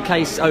to have been the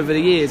case over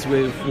the years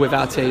with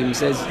our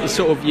teams. It's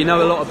sort of, a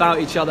lot about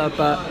each other,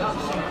 but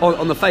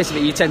on the face of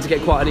it, you tend to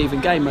get quite an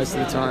even game most of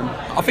the time.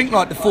 I think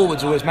like the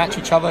forwards always match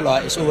each other.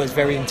 Like, it's always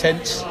very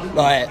intense.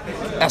 Like,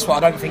 that's why I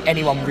don't think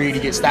anyone really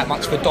gets that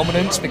much for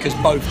dominance, because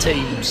both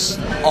teams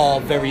are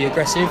very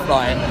aggressive.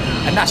 Like,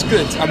 and that's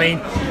good. I mean,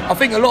 I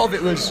think a lot of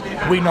it was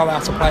we know how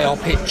to play our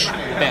pitch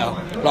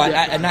better. Like,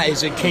 and that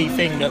is a key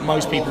thing that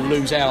most people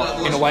lose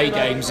out in away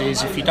games,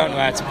 is if you don't know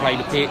how to play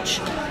the pitch,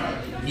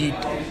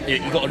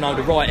 you've got to know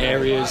the right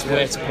areas,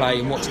 where to play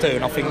and what to do,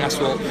 and I think that's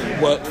what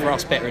worked for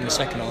us better in the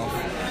second half.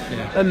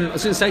 Yeah. I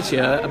was going to say to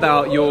you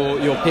about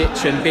your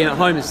pitch and being at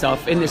home and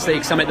stuff in this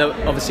league. Something that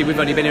obviously we've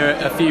only been here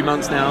a few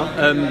months now,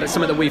 but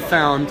something that we've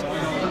found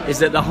is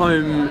that the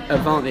home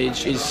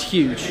advantage is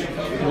huge.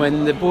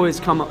 When the boys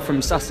come up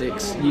from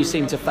Sussex, you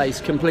seem to face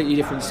completely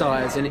different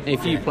sides, and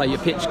if you play your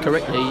pitch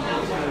correctly,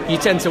 you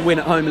tend to win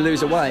at home and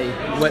lose away,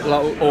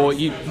 or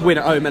you win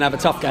at home and have a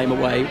tough game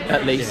away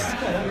at least,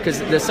 because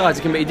the sides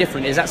are completely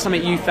different. Is that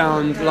something you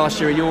found last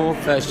year in your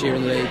first year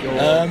in the league? Or?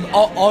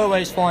 I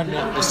always find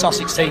that the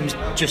Sussex teams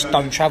just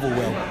don't travel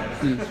well.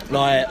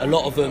 Like a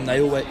lot of them,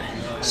 they always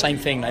same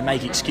thing. They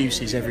make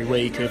excuses every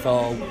week of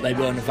they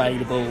weren't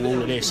available,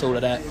 all of this, all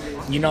of that.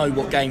 You know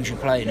what games you're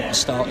playing at the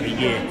start of the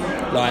year.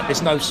 Like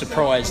there's no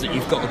surprise that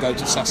you've got to go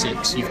to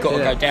Sussex. You've got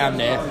to go down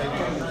there.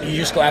 You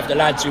just got to have the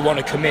lads who want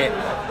to commit,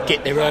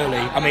 get there early.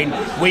 I mean,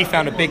 we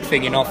found a big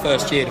thing in our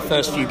first year. The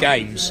first few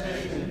games,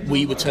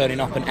 we were turning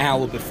up an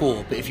hour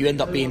before, but if you end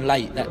up being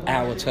late, that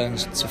hour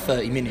turns to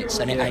 30 minutes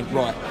and it ain't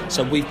right.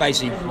 So we've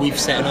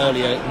set an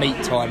earlier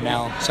meet time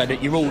now so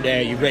that you're all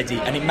there, you're ready,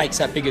 and it makes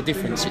that bigger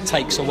difference. It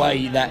takes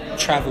away that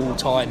travel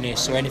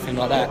tiredness or anything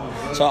like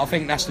that. So I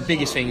think that's the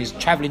biggest thing, is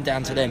travelling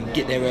down to them,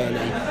 get there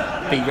early,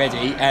 be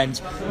ready, and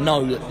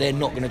know that they're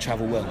not going to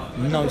travel well.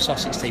 No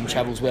Sussex team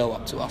travels well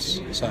up to us,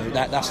 so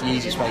that's the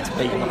easiest way to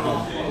beat them at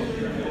home.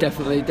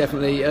 Definitely.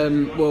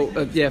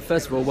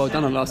 First of all, well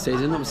done on last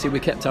season. Obviously, we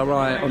kept our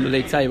eye on the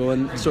league table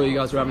and saw you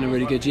guys were having a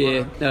really good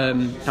year.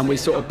 And we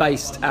sort of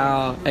based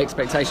our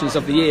expectations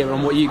of the year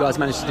on what you guys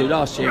managed to do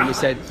last year. And we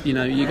said,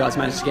 you guys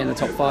managed to get in the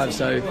top 5,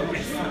 so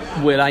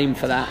we'll aim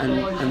for that.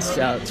 And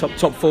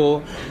top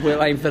 4,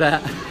 we'll aim for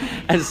that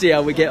and see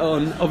how we get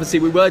on. Obviously,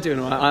 we were doing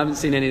all right. I haven't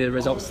seen any of the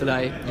results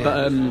today,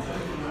 but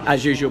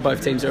as usual,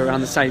 both teams are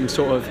around the same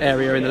sort of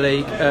area in the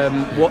league.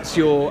 What's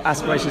your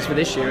aspirations for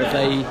this year?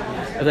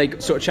 Have they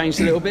sort of changed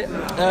a little bit?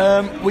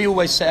 We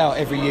always set out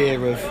every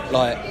year of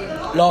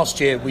last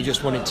year we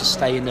just wanted to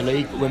stay in the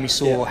league. But when we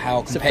saw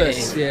how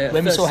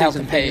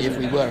competitive,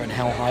 we were and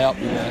how high up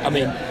we were. I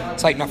mean,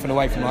 take nothing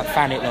away from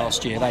Thanet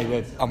last year; they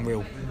were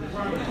unreal,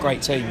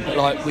 great team.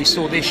 But we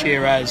saw this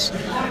year as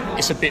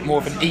it's a bit more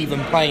of an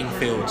even playing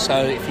field. So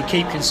if you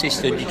keep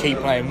consistent, you keep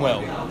playing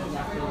well,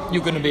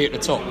 you're going to be at the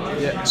top.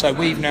 So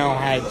we've now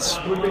had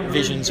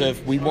visions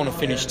of we want to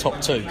finish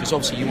top 2, because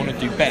obviously you want to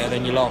do better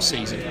than your last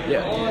season.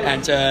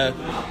 And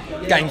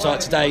games like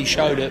today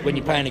show that when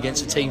you're playing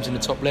against the teams in the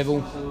top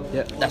level,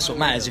 that's what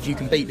matters. If you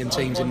can beat them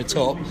teams in the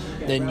top,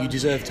 then you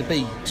deserve to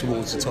be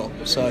towards the top.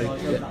 So,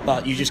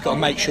 but you just got to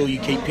make sure you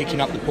keep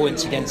picking up the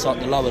points against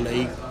the lower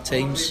league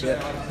teams.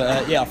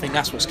 But I think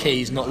that's what's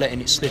key, is not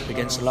letting it slip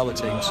against the lower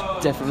teams.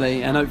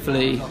 Definitely, and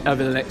hopefully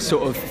over the next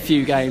sort of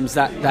few games,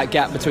 that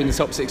gap between the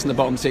top 6 and the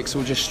bottom 6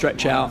 will just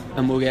stretch out,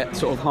 and we'll get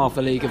sort of half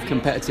a league of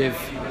competitive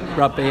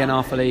rugby and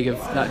half a league of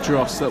that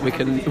dross that we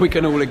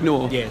can all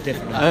ignore. Yeah,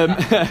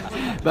 definitely.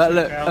 But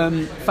look,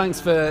 thanks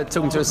for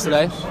talking to us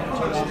today.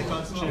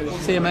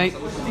 See you, mate.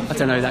 I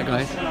don't know who that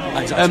guy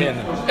is.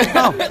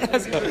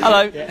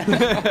 Hello.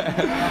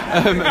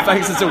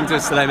 Thanks for talking to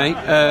us today, mate.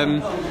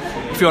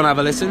 If you want to have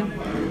a listen,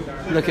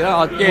 look it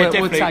up.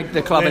 We'll tag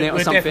the club in it or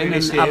something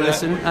and have a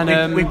listen.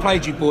 And we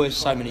played you boys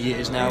so many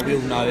years now. We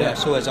all know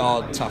it's always a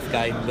hard, tough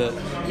game, but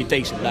you're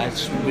decent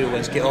lads. We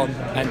always get on,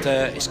 and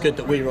it's good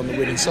that we were on the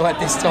winning side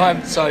this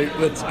time. So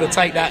we'll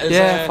take that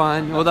as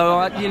fine. Although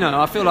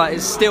I feel like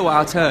it's still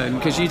our turn,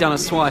 because you done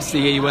us twice the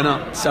year you went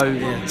up. So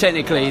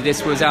technically,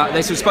 this was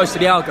supposed to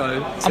be our go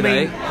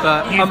today.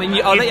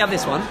 I'll let you have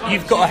this one.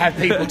 You've got to have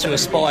people to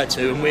aspire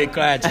to, and we're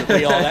glad that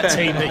we are that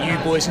team that you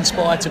boys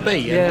inspire to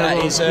be.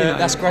 And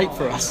that's great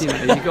for us.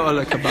 You've got to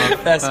look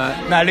above.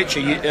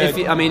 Literally.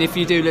 If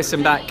you do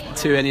listen back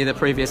to any of the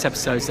previous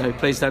episodes, though,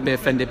 please don't be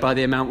offended by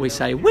the amount we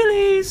say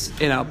Willies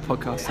in our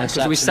podcast,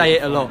 because we say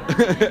it a lot.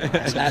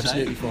 That's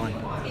absolutely fine.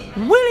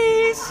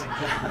 Willies.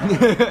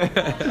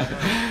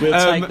 We'll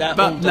take that.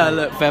 But no,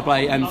 look, fair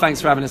play, and thanks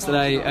for having us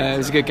today. It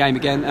was a good game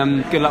again.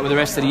 Good luck with the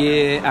rest of the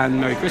year, and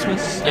Merry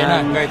Christmas.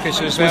 Merry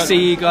Christmas. We'll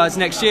see you guys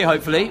next year,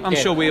 hopefully. I'm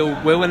sure we all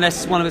will,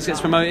 unless one of us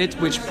gets promoted,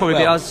 which will probably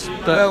be us.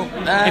 But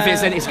if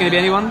it's going to be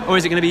anyone, or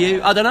is it going to be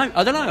you? I don't know.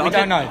 We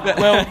don't know.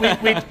 Well,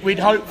 we'd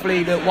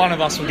hopefully that one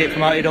of us will get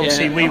promoted.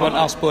 Obviously, we want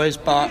us boys,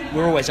 but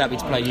we're always happy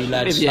to play you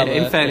lads. Yeah,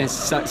 in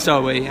fairness, so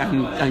are we,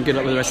 and good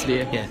luck with the rest of the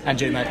year. Yeah, and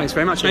you, mate. Thanks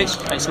very much, mate.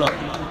 Thanks a lot.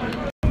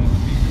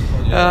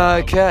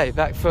 Okay,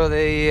 back for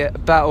the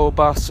battle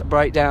bus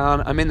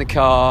breakdown. I'm in the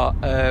car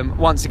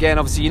once again.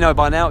 Obviously, you know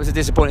by now it was a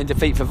disappointing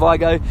defeat for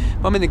Vigo.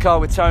 But I'm in the car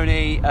with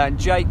Tony and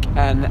Jake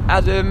and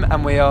Adam,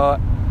 and we are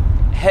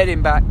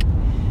heading back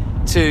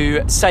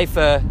to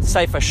safer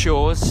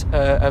shores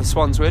of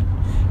Swanswood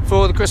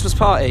for the Christmas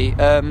party.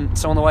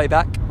 So on the way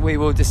back, we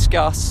will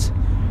discuss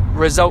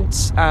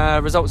results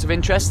of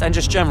interest and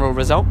just general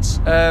results.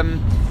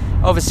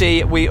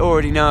 Obviously, we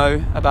already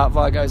know about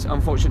Vigo's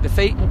unfortunate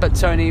defeat, but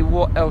Tony,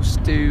 what else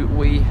do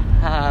we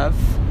have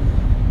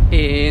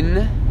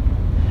in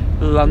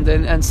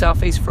London and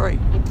South East 3?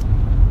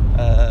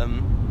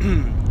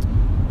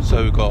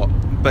 So we've got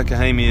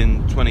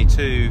Beckerhamian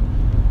 22,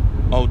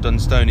 Old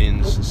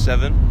Dunstonians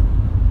 7,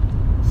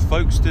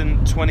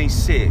 Folkestone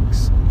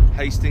 26,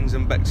 Hastings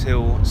and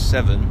Bexhill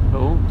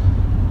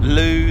 7,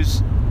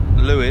 Lewes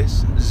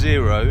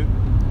 0,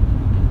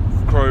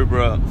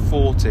 Crowborough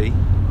 40,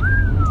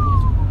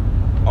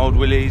 Old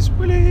Willies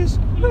 28,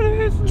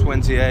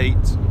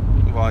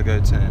 Vigo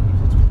 10.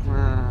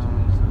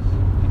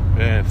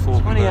 Yeah,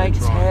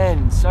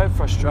 28-10. So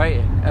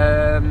frustrating.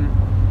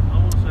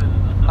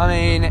 I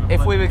mean,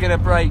 if we were going to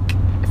break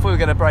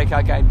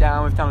our game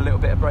down, we've done a little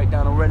bit of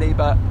breakdown already,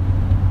 but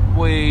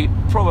we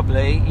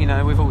probably,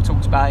 we've all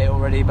talked about it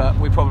already, but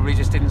we probably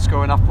just didn't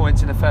score enough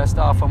points in the first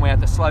half when we had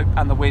the slope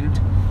and the wind.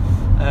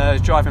 It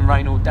was driving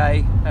rain all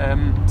day,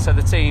 so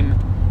the team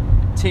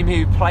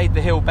who played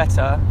the hill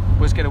better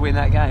was going to win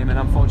that game, and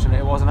unfortunately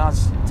it wasn't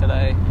us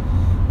today.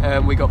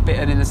 We got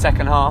bitten in the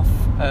second half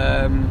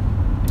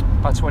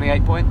by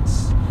 28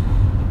 points,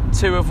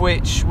 2 of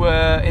which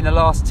were in the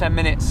last 10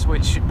 minutes,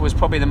 which was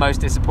probably the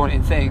most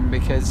disappointing thing,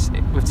 because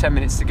with 10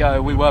 minutes to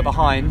go we were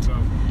behind,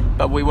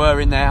 but we were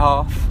in their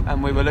half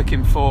and we were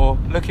looking for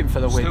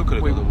the win.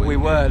 We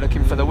were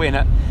looking for the win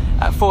at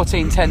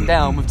 14-10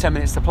 down with 10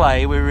 minutes to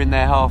play. We were in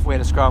their half, we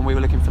had a scrum, we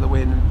were looking for the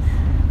win.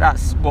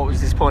 That's what was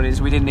disappointing,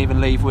 is we didn't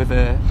even leave with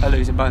a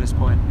losing bonus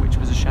point, which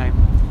was a shame.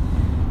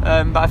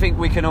 But I think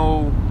we're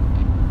gonna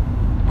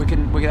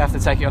have to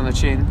take it on the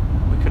chin.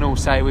 We can all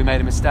say we made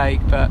a mistake,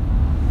 but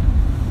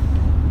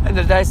end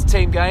of the day, it's a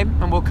team game,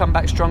 and we'll come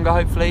back stronger,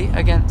 hopefully,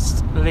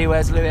 against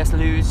Lewes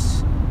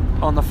Lewes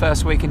on the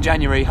first week in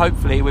January,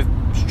 hopefully with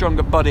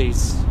stronger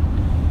bodies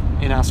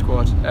in our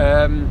squad.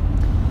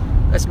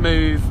 Let's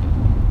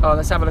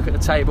have a look at the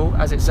table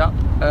as it's up.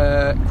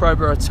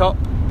 Crowborough are top,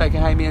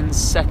 Beckenhamians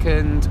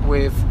second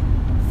with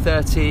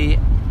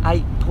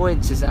 38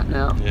 points, is that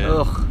now? Yeah.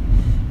 Ugh.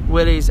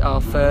 Willies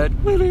are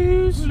third. With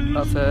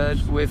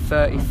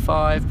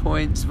 35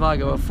 points.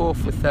 Vigo are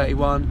fourth with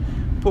 31.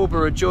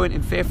 Pulborough are joint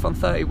in fifth on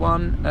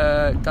 31.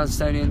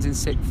 Dunstonians in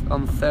sixth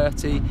on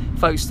 30.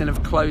 Folkestone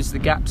have closed the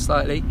gap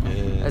slightly,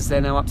 as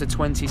they're now up to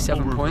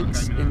 27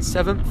 points in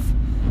seventh.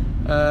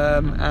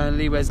 And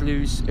Lewes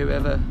lose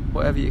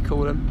whatever you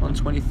call them, on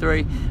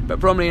 23. But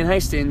Bromley and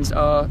Hastings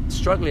are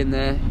struggling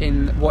there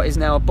in what is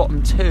now a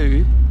bottom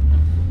 2.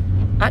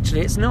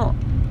 Actually, it's not.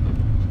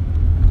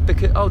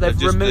 Because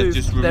they've removed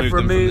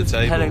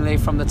Hellingley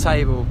from the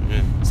table.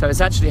 Yeah. So it's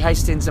actually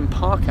Hastings and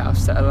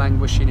Parkhouse that are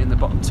languishing in the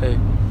bottom 2.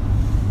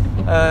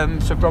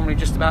 So Bromley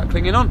just about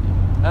clinging on.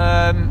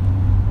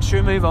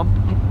 Should we move on?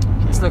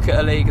 Let's look at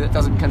a league that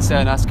doesn't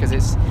concern us, because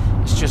it's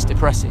just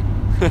depressing.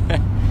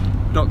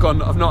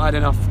 I've not had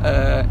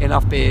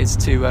enough beers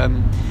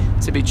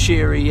to be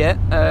cheery yet.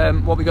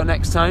 What we got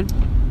next, Tone?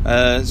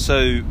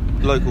 So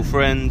local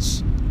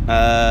friends,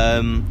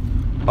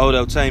 Old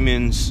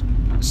Eltamians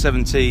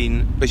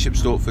 17, Bishop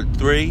Stortford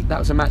 3. That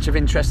was a match of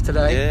interest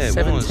today. Yeah,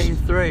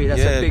 17-3.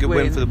 That's a big good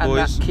win for the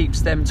boys. And that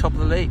keeps them top of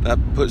the league. That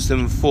puts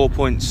them 4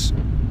 points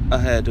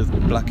ahead of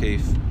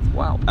Blackheath.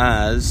 Wow.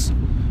 As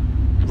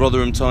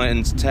Rotherham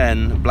Titans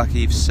 10,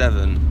 Blackheath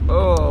 7.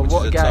 Oh,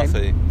 what a game!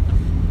 Toughie.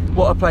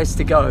 What a place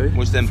to go.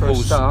 Which then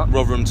pulls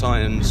Rotherham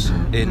Titans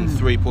in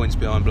 3 points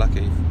behind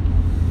Blackheath.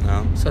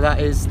 Now. So that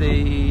is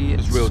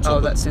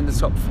that's in the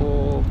top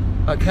 4.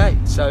 Okay,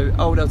 so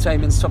Old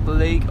Eltamians top of the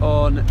league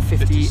on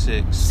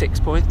 56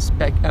 points,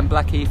 and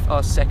Blackheath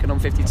are second on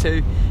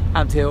 52,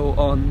 Ampthill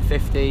on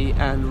 50,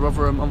 and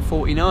Rotherham on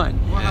 49.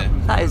 Yeah.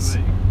 That is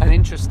an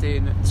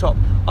interesting top.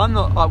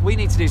 We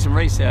need to do some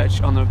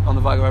research on the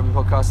Vigo Rugby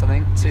podcast, I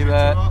think,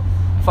 to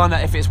find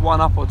out if it's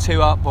 1 up or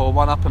 2 up, or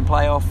 1 up and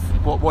play off.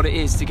 What it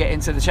is to get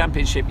into the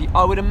championship.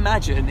 I would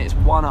imagine it's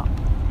 1 up.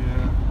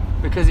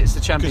 Because it's the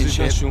championship.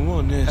 Because it's National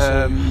 1, yeah.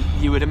 So.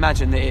 You would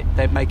imagine that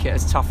they'd make it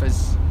as tough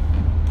as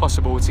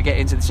possible to get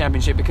into the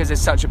championship, because there's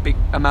such a big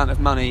amount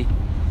of money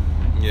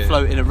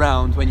floating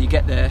around when you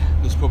get there.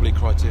 There's probably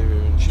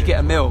criteria and shit. You get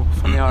a mil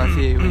from the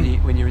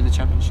RFU when you're in the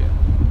championship.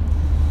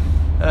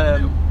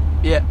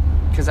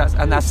 Because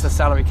that's the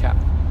salary cap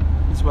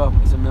as well,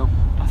 is a mil,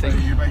 I think. So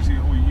you basically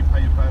you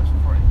pay your players for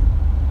free,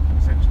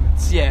 essentially.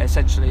 Yeah,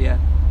 essentially, yeah.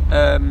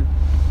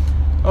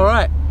 All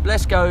right,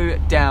 let's go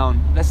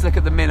down. Let's look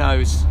at the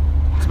minnows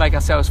to make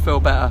ourselves feel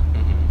better.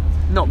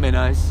 Not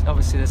minnows.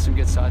 Obviously, there's some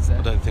good sides there.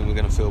 I don't think we're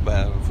going to feel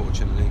better,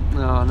 unfortunately.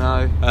 Oh,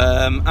 no.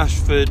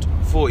 Ashford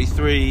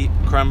 43,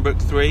 Cranbrook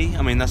 3.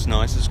 I mean, that's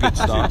nice. It's a good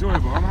start. That's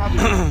enjoyable. I'm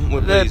happy.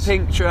 The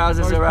pink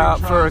trousers are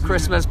out for a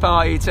Christmas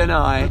party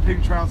tonight. The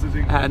pink trousers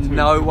in and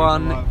no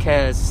one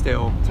cares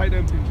still. Take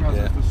them pink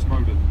trousers to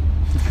Snowden.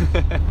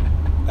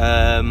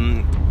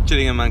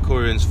 Gillingham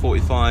Mancorians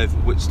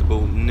 45,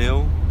 Whitstable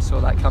 0.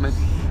 Saw that coming.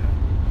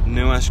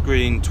 New Ash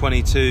Green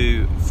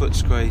 22,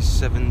 Footscray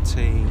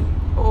 17.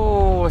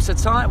 Oh, it's a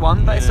tight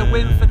one, but it's a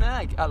win for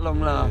Nag at long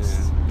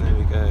last. Yeah, there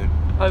we go.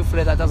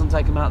 Hopefully that doesn't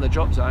take them out of the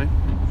drop zone.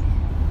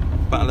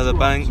 Battle of the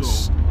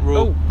Banks,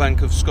 Royal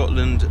Bank of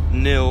Scotland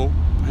 0,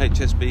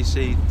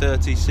 HSBC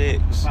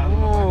 36.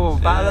 Oh,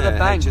 Battle of the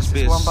Banks. HSBC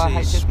it's won by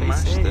HSBC.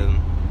 Smashed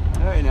them.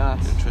 Very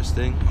nice.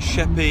 Interesting.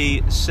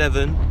 Sheppey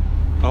 7,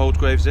 Old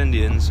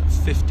Gravesendians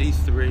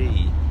 53.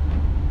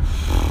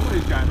 What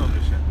is going on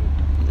with Sheppey?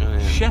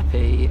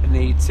 Sheppey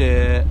need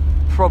to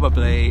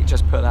probably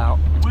just pull out.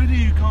 Where do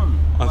you go?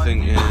 I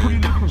think, Who do you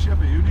live in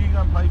Sheppey? Who do you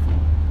go and play for?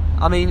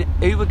 I mean,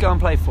 who would go and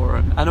play for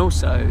them? And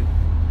also,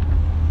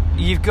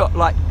 you've got,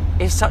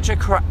 it's such a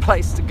crap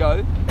place to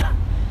go.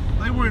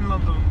 They were in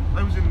London.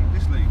 They was in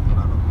this league.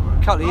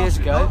 A couple of years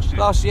ago.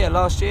 Last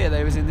year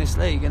they was in this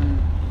league, and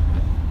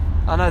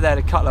I know they had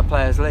a couple of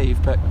players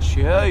leave, but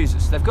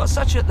Jesus, they've got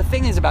such a... The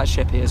thing is about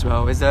Shippy as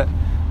well is that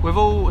we've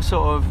all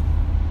sort of...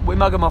 We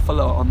mug them off a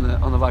lot on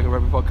the Vigo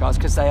Rugby podcast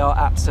because they are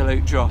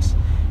absolute dross.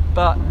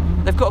 But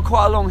they've got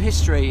quite a long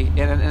history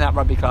in that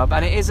rugby club,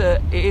 and it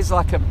is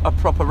like a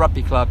proper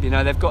rugby club. You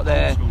know, they've got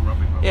their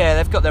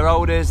they've got their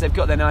olders, they've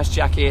got their nice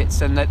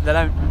jackets, and they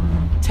don't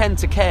tend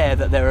to care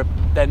that they're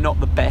not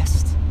the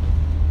best.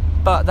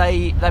 But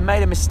they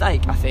made a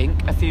mistake, I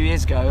think, a few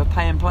years ago of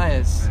paying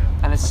players,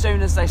 and as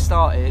soon as they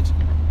started,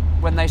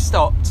 when they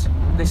stopped,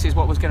 this is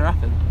what was going to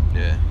happen.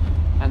 Yeah,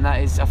 and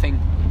that is, I think,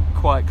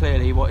 quite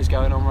clearly what is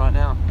going on right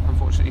now,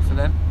 unfortunately for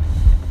them.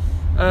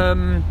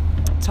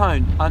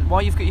 Tone,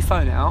 while you've got your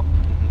phone out,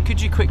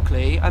 could you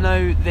quickly, I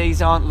know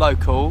these aren't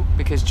local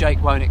because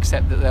Jake won't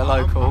accept that they're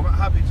local. I'm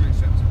happy to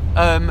accept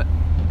it.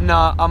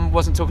 No, I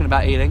wasn't talking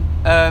about Ealing.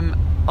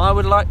 I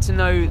would like to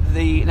know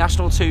the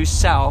National 2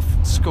 South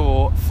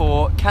score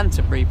for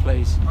Canterbury,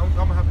 please. I'm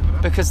happy with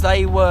that. Because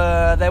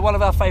they're one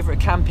of our favourite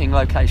camping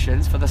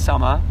locations for the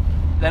summer.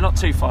 They're not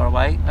too far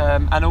away,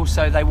 and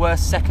also they were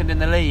second in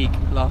the league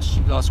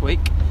last week.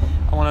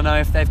 I want to know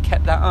if they've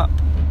kept that up.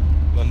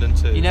 London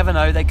 2. You never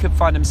know, they could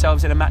find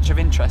themselves in a match of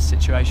interest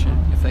situation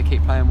if they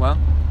keep playing well.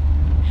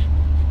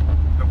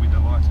 They'll be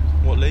delighted.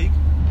 What league?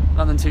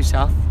 London 2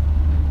 South.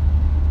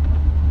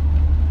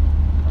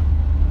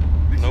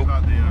 This is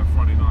like the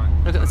Friday night.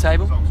 Look at the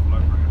table. Results all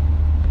over again.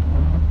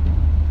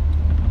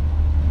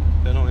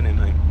 They're not in it,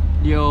 mate.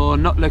 You're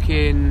not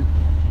looking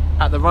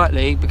at the right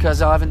league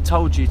because I haven't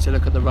told you to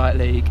look at the right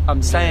league.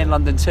 I'm saying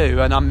London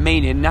 2 and I'm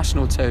meaning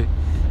National 2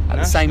 at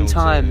the same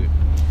time.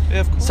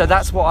 Yeah, of course. So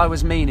that's what I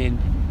was meaning.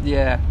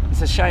 Yeah,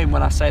 it's a shame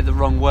when I say the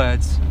wrong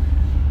words.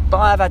 But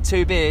I have had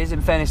 2 beers, in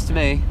fairness to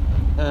me.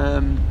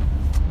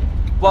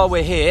 While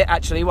we're here,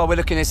 actually, while we're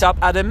looking this up,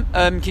 Adam,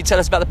 can you tell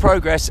us about the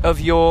progress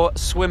of your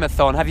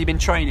swimathon? Have you been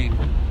training?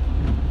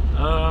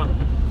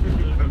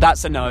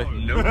 That's a no.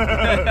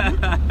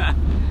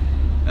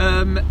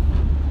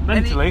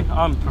 Mentally,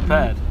 I'm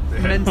prepared.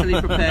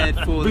 Mentally prepared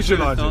for the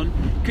swimathon.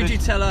 Could you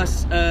tell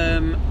us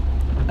a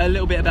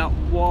little bit about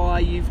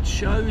why you've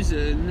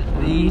chosen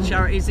the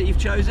charities that you've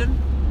chosen?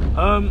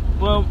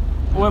 Well,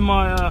 when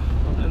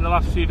in the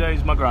last few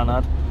days, my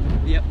granddad.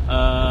 Yep.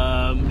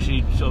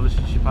 She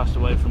passed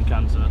away from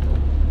cancer.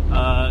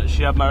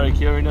 She had Marie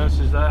Curie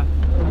nurses there,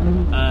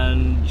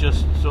 and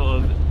just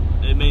sort of,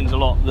 it means a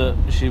lot that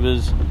she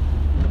was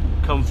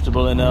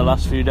comfortable in her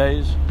last few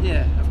days.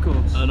 Yeah, of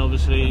course. And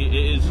obviously,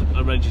 it is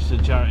a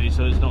registered charity,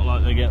 so it's not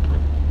like they get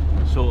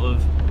sort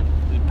of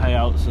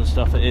payouts and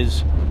stuff. It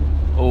is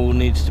all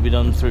needs to be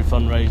done through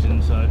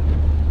fundraising. So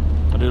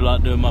I do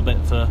like doing my bit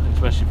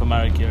especially for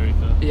Marie Curie.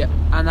 Yeah,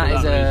 and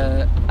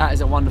that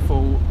is a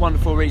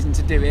wonderful reason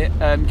to do it.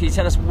 Can you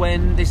tell us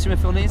when this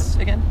swimathon is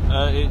again?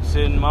 It's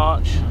in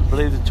March, I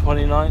believe the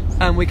 29th.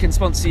 And we can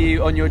sponsor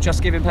you on your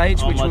Just Giving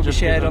page, which will be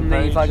shared on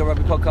the Vigo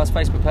Rugby Podcast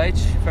Facebook page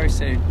very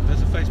soon.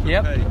 There's a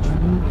Facebook page.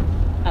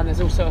 And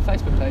there's also a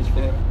Facebook page for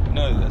it.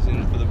 No, that's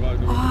in for the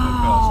Vigo Rugby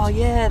Podcast. Oh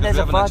yeah, there's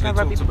a Vigo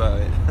Rugby. About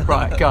it.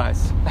 Right,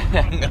 guys.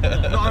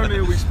 Not only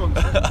are we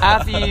sponsored.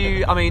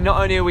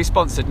 Not only are we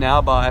sponsored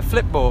now by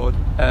Flipboard,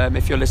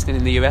 if you're listening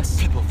in the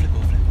US. Flipboard.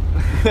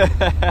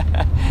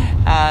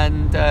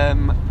 And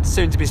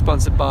soon to be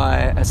sponsored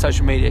by a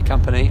social media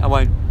company. I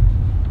won't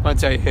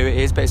tell you who it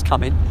is, but it's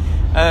coming.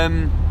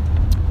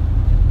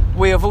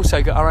 We have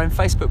also got our own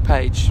Facebook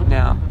page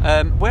now.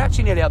 We're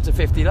actually nearly up to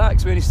 50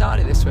 likes. We only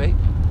started it this week.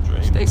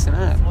 It's decent,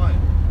 isn't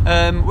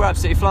it? We're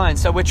absolutely flying.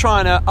 So we're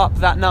trying to up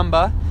that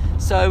number.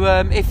 So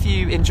if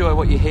you enjoy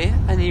what you hear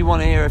and you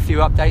want to hear a few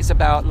updates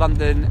about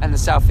London and the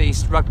South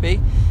East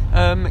rugby,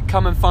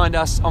 come and find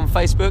us on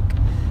Facebook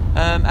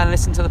and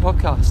listen to the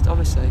podcast,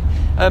 obviously.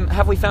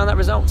 Have we found that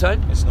result,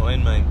 Tone? It's not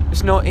in, mate.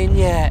 It's not in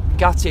yet.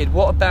 Gutted.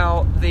 What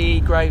about the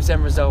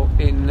Gravesend result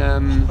in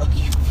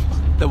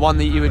the one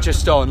that you were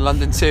just on,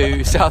 London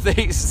 2 South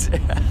East?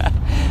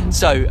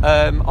 So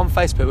on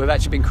Facebook we've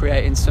actually been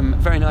creating some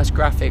very nice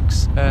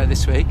graphics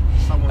this week.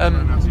 Someone's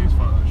learned how to use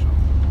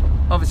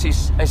Photoshop. Obviously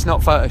it's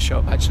not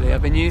Photoshop actually.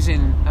 I've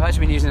actually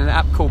been using an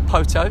app called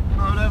Poto.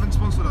 No, they haven't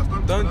sponsored us.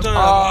 Don't.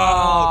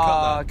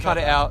 Cut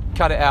it out.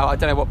 I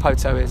don't know what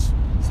Poto is.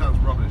 It sounds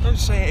rubbish. Don't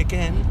say it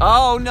again.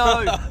 Oh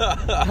no!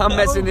 I'm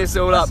messing this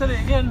all up. I said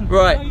it again.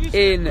 Right,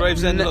 in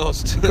Gravesend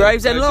lost.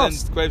 Gravesend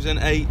lost. Gravesend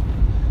 8.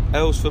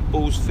 Aylesford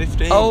Bulls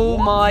 15. Oh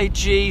my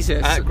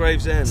Jesus! At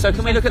Gravesend. So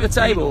can we look at the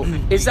table?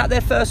 Is that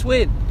their first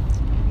win?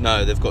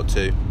 No, they've got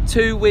 2.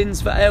 2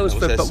 wins for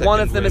Aylesford, but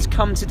one of them has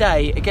come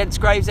today against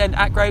Gravesend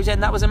at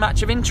Gravesend. That was a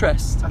match of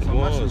interest. That's a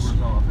massive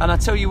result. And I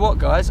tell you what,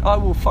 guys, I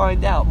will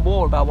find out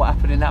more about what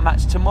happened in that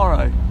match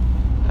tomorrow,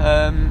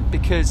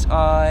 because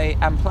I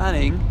am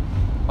planning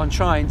on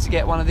trying to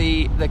get one of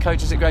the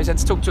coaches at Gravesend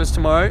to talk to us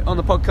tomorrow on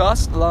the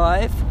podcast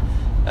live.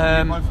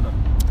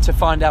 To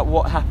find out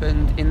what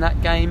happened in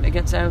that game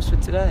against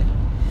Aylesford today.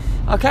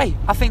 Okay,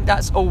 I think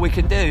that's all we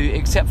can do,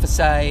 except for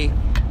say,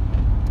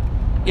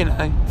 you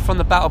know, from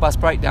the Battle Bus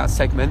Breakdown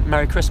segment,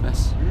 Merry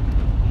Christmas.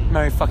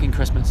 Merry fucking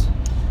Christmas.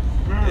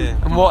 Yeah.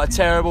 And what a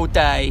terrible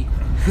day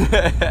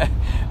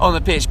on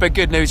the pitch. But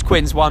good news,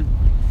 Quins won.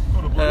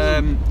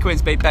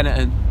 Quins beat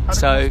Benetton.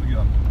 So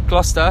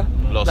Gloucester,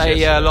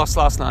 they lost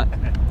last night.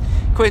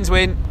 Quins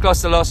win,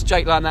 Gloucester lost.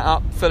 Jake lined that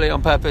up fully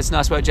on purpose.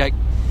 Nice work, Jake.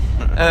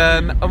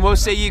 And we'll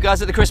see you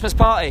guys at the Christmas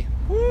party.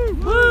 Woo,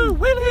 woo,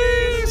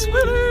 Willies,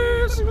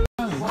 Willies.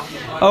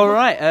 All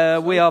right,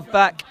 we are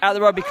back at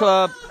the rugby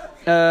club.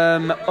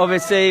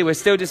 Obviously, we're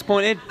still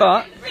disappointed,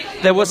 but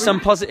there was some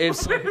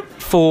positives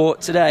for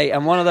today,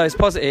 and one of those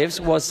positives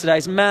was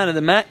today's man of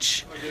the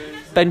match,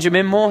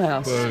 Benjamin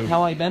Morehouse. Boom.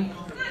 How are you, Ben?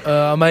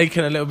 I'm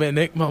aching a little bit,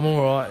 Nick, but I'm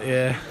all right.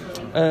 Yeah.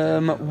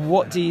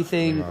 What do you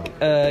think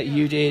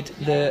you did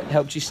that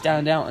helped you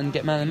stand out and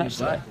get man of the match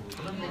today?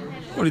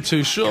 Not really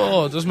too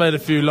sure. Just made a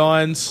few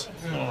lines.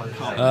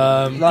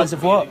 Lines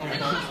of what?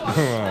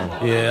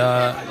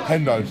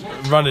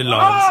 Hendos. Running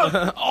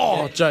lines.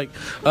 Oh, Jake.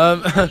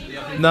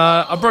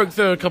 I broke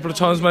through a couple of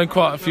times, made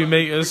quite a few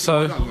metres,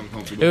 so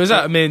it was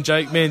out of me and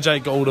Jake. Me and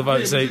Jake got all the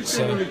votes each.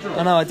 So.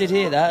 I know, I did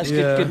hear that. It's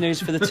good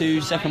news for the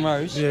 2 second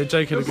rows. Yeah,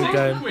 Jake had a good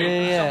game.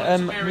 Yeah.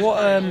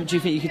 What do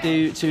you think you could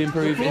do to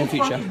improve in the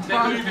future?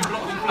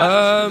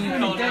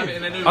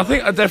 I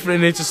think I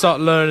definitely need to start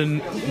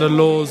learning the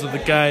laws of the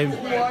game.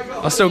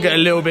 I still get a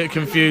little bit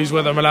confused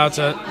whether I'm allowed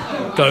to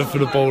go for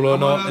the ball or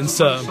not in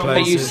certain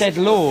places. But you said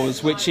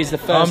laws, which is the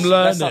first. I'm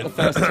learning. That's like the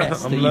first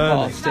test that you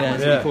passed. Yeah,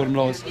 so you called them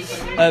laws.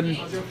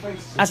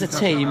 As a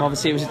team,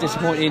 obviously, it was a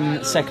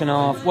disappointing second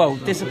half. Well,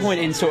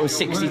 disappointing sort of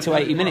 60 to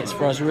 80 minutes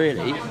for us,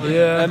 really.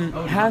 Yeah.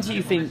 How do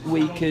you think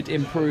we could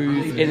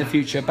improve in the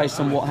future based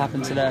on what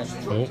happened today?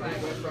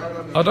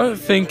 I don't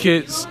think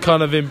it's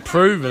kind of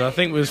improving. I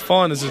think we was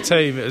fine as a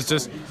team. It was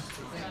just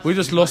we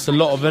just lost a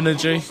lot of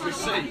energy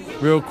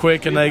real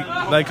quick, and they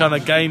kind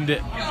of gained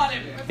it.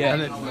 Yeah.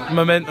 And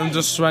momentum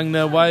just swung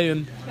their way,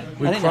 and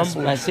we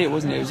crumbled. That's it,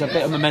 wasn't it? It was a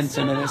bit of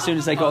momentum, and as soon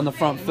as they got on the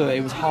front foot,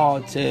 it was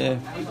hard to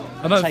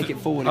take it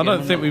forward. I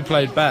don't think we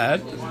played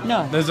bad.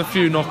 No. There's a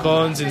few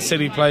knock-ons in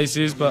silly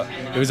places, but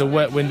it was a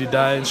wet, windy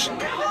day, and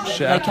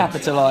shit They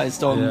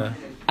capitalised on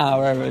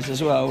our errors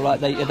as well. Like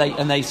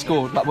they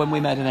scored. Like when we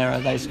made an error,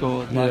 they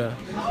scored.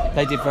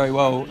 They did very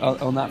well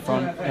on that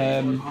front.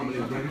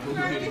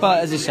 But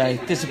as I say,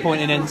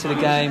 disappointing end to the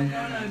game.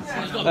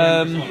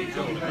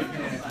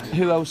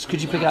 Who else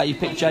could you pick out? You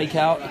picked Jake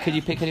out. Could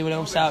you pick anyone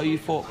else out who you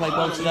thought played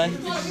well today?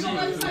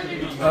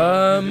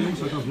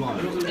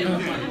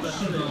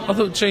 I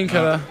thought Chink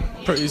had a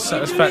pretty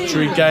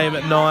satisfactory game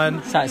at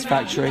 9.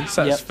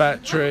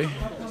 Satisfactory. Yep.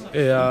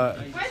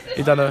 Yeah,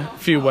 he done a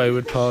few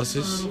wayward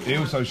passes. He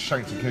also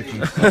shanked a kicking.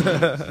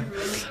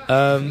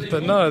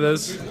 But no,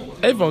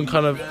 everyone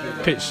kind of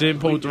pitched in,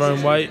 pulled their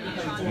own weight.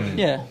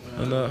 Yeah.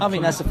 And, I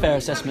think that's a fair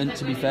assessment,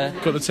 to be fair.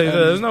 Got the team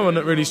there. There's no one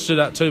that really stood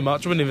out too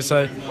much. I wouldn't even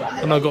say,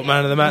 and I got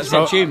man of the match.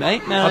 Except you,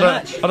 mate. Man of the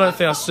match. I don't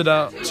think I stood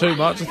out too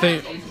much. I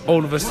think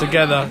all of us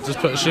together just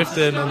put a shift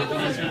in, and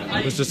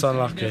it was just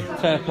unlucky.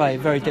 Fair play.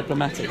 Very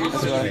diplomatic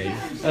as well.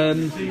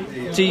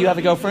 Do you have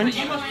a girlfriend?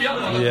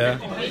 Yeah.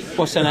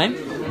 What's her name?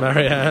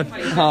 Marianne.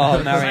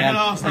 Oh, Marianne.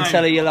 And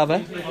tell her you love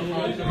her.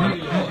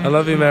 I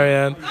love you,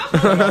 Marianne. Say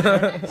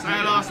her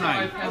last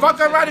name. Fuck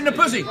her right in the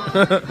pussy.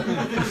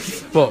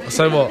 What?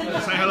 Say what?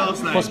 Say her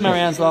last name. What's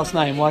Marianne's last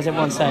name? Why is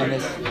everyone saying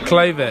this?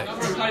 Clayvet.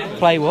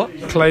 Clay what?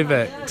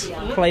 Clayvet.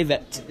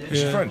 Clayvet.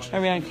 She's French.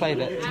 Marianne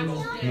Clayvet.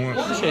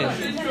 What's she?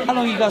 How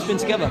long have you guys been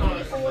together?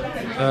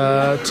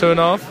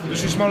 2.5.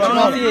 Does she smell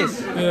like 2.5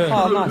 years? Yeah.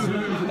 Oh, nice.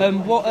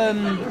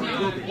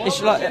 Is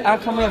she like, how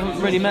come we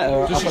haven't really met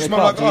her? Does she up at the smell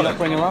club? like Do you not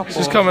bring her up?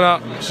 She's coming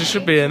up. She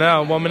should be here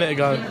now, 1 minute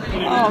ago.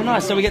 Oh,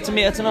 nice. So we get to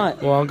meet her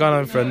tonight? Well, I'm going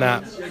home for a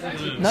nap.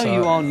 No,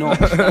 you are not.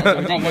 That's a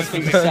ridiculous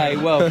thing to say.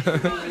 Well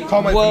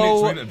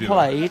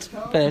played,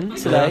 Ben,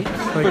 today.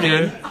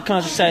 Brilliant. Can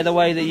I just say the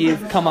way that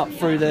you've come up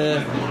through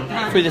the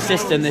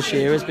system this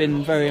year has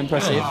been very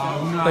impressive.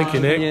 Thank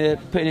you, Nick. You're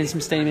putting in some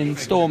steam in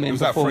storming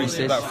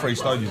performances. That free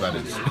stone you've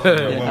added.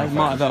 That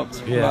might have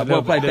helped. Yeah,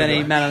 well played,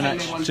 Benny. Man of the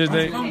match. Cheers,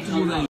 Nick.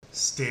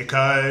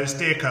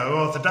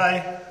 Sticko of the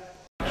day.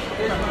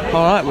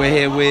 Alright, we're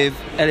here with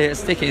Elliot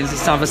Stickins.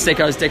 It's time for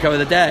Sticko's Dicko of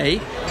the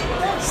Day.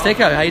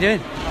 Sticko, how you doing?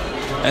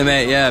 Hey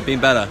mate, been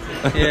better.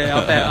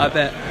 Yeah, I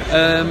bet.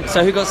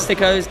 So who got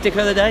Sticko's Dicko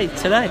of the Day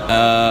today?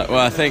 Well,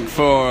 I think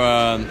for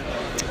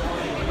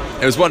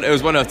it was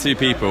one of 2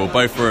 people.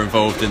 Both were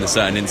involved in a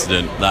certain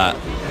incident that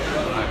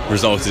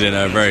resulted in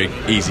a very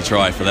easy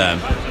try for them.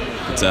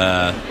 But,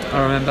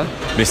 I remember.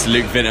 Mr.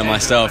 Luke Vint and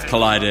myself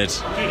collided.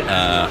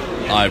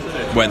 I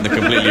went the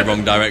completely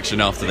wrong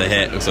direction after the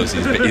hit. So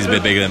he's a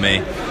bit bigger than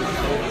me.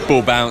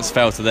 Ball bounced,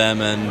 fell to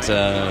them, and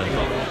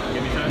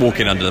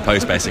walking under the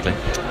post basically.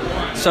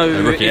 So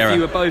if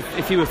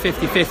you were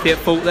 50-50 at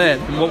fault then,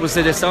 what was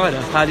the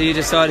decider? How do you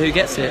decide who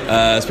gets it?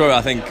 It's probably,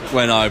 I think,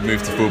 when I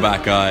moved to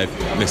fullback, I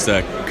missed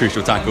a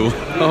crucial tackle.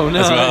 Oh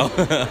no! As well.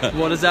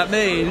 What does that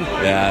mean?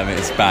 Yeah, I mean,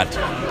 it's bad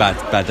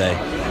day.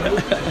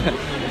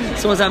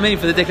 So what does that mean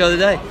for the Dicko of the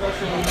Day?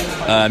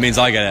 It means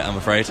I get it, I'm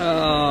afraid.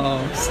 Oh,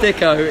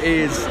 Sticko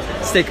is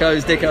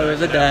Sticko's Dicko of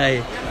the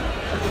Day.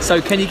 So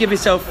can you give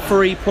yourself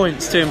 3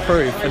 points to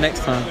improve for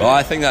next time? Well,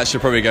 I think that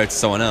should probably go to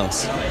someone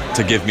else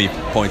to give me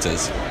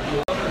pointers.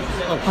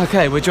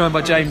 Okay, we're joined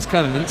by James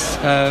Clements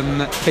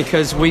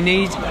because we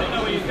need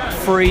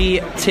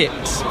 3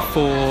 tips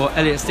for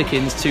Elliot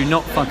Stickins to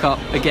not fuck up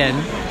again,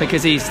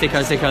 because he's Sticko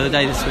of the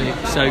day this week.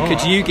 So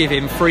could you give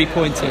him 3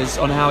 pointers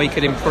on how he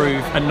could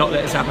improve and not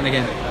let this happen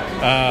again?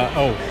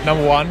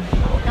 Number 1,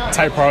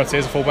 take priority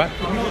as a fullback.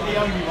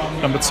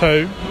 Number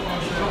 2,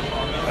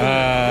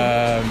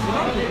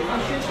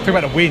 think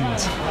about the wind.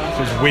 It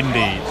was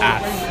windy.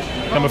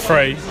 Number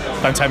 3,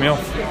 don't take me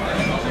off.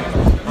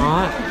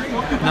 Alright.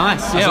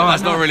 Nice.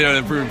 That's not really an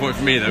improvement point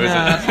for me, though, is it?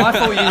 I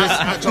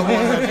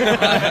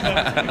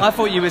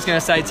thought you was going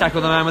to say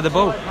tackle the man with the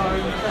ball.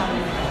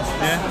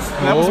 Yeah.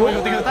 That was what you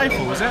were thinking of the day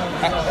for, was it?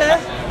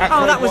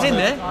 Oh, that was in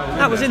there.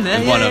 That was in there.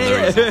 One of the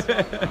reasons.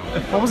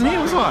 I wasn't here,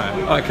 was I?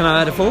 Alright, can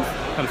I add a 4th?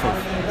 Add a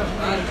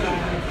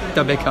 4th.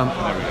 Don't be a cunt.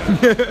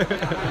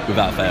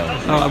 Without fail.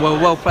 Alright,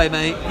 well played,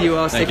 mate. You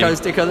are Sticko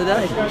of the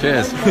day.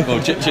 Cheers.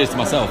 Well, cheers to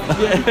myself.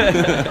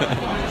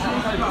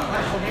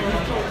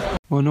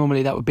 Well,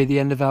 normally that would be the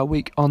end of our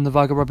week on the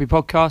Vigo Rugby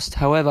podcast.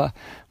 However,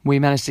 we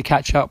managed to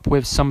catch up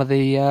with some of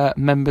the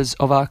members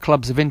of our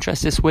clubs of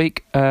interest this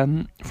week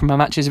from our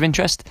matches of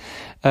interest.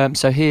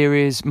 So here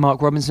is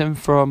Mark Robinson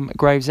from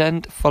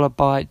Gravesend, followed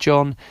by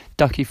John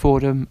Ducky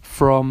Fordham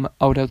from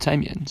Old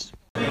Elthamians.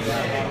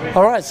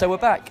 All right, so we're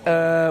back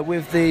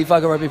with the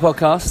Vigo Rugby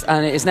podcast,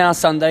 and it is now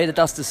Sunday. The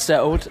dust has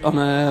settled on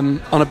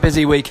a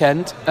busy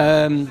weekend.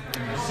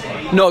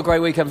 Not a great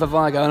weekend for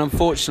Vigo, and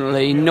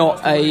unfortunately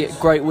not a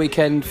great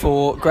weekend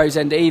for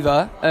Gravesend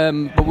either.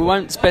 But we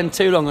won't spend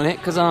too long on it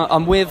because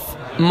I'm with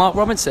Mark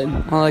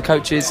Robinson, one of the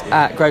coaches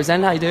at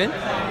Gravesend. How you doing?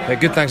 Yeah,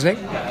 good, thanks, Nick.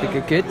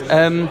 Good.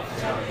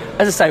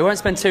 As I say, we won't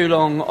spend too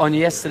long on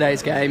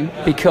yesterday's game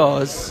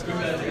because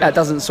that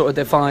doesn't sort of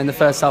define the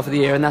first half of the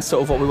year, and that's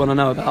sort of what we want to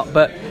know about.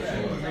 But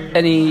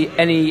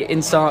any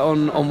insight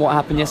on what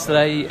happened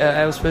yesterday at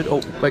Aylesford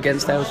or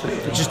against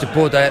Aylesford? Just a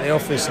poor day at the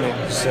office, Nick.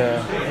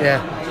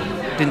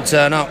 Didn't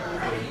turn up.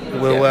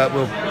 We'll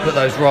put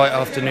those right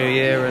after New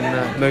Year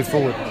and move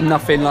forward.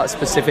 Nothing like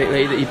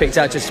specifically that you picked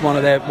out. Just one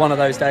of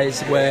those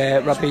days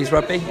where rugby's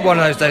rugby. One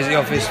of those days at the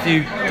office.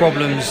 Few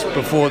problems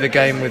before the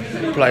game with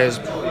players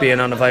being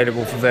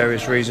unavailable for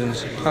various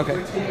reasons. Okay.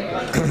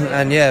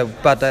 And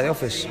bad day at the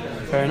office.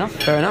 Fair enough.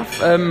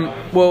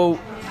 Well,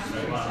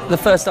 the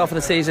first half of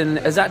the season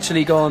has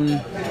actually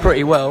gone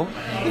pretty well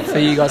for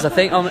you guys, I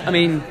think. I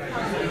mean,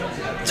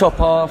 top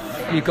half,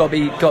 you've got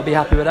to be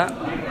happy with that.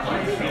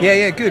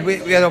 Yeah, good.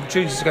 We had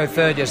opportunities to go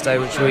third yesterday,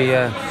 which we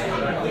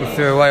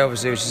threw away,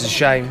 obviously, which is a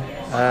shame.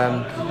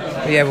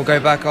 We'll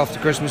go back after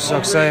Christmas,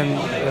 like I say, and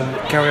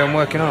carry on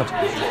working hard.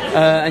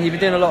 And you've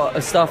been doing a lot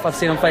of stuff I've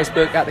seen on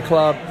Facebook at the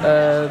club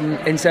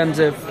in terms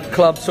of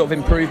club sort of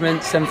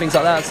improvements and things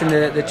like that. I've seen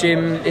the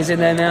gym is in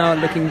there now,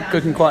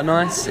 looking quite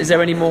nice. Is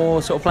there any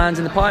more sort of plans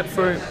in the pipe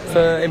for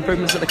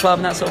improvements at the club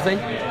and that sort of thing?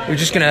 We're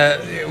just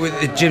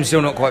the gym's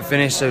still not quite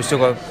finished, so we've still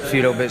got a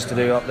few little bits to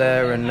do up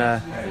there, and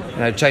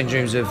change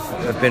rooms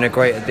have been a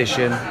great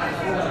addition.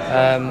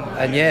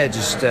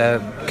 Just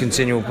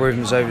continual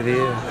improvements over the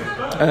year.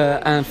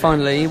 And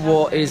finally,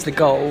 what is the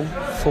goal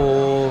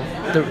for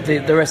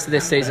the rest of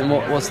this season?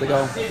 What's the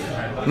goal?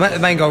 The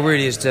main goal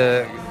really is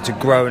to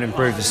grow and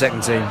improve the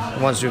second team.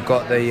 Once we've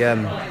got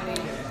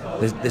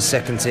the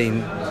second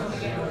team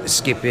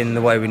skipping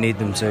the way we need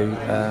them to,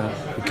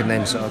 we can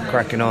then sort of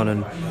cracking on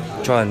and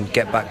try and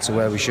get back to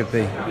where we should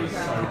be.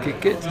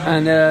 Good.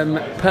 And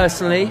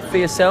personally, for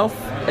yourself,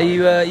 are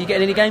you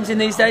getting any games in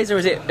these days,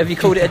 or have you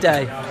called it a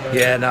day?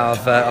 Yeah, no,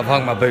 I've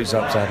hung my boots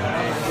up, sadly.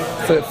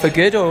 For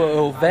good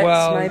or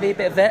vets, maybe a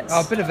bit of vets.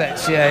 A bit of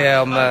vets, yeah.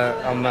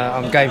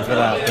 I'm game for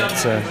that, but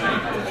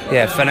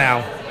for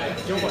now,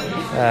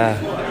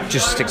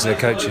 just stick to the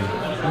coaching.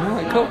 All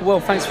right, cool. Well,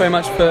 thanks very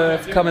much for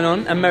coming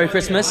on, and Merry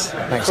Christmas.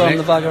 Thanks, from Nick.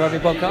 the Vigo Rugby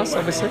podcast,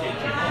 obviously.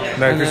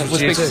 Merry Christmas we'll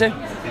to you speak too. soon.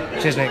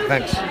 Cheers, Nick.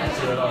 Thanks.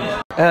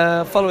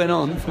 Following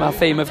on from our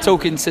theme of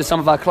talking to some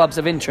of our clubs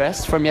of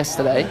interest from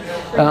yesterday,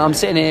 I'm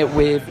sitting here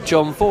with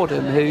John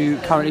Fordham, who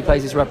currently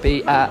plays his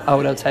rugby at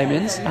Old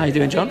Elthamians. How are you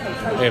doing, John?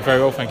 Yeah,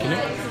 very well, thank you,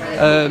 Nick.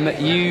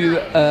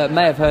 You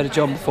may have heard of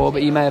John before,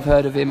 but you may have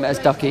heard of him as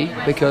Ducky,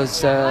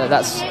 because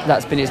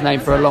that's been his name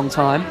for a long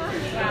time.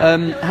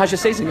 How's your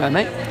season going,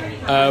 mate?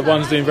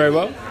 One's doing very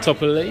well,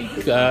 top of the league.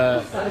 With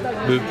a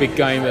big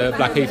game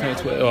Blackheath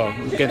against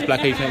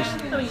Blackheath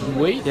next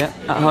week. Yeah,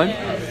 at home.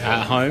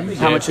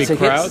 How much big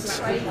crowds?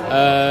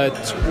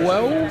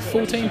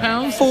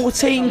 £12-14.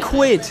 14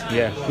 quid.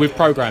 Yeah, with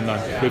programme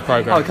though.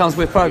 Oh, it comes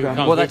with programme.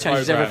 Well, that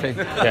changes everything.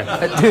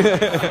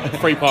 Yeah.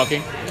 Free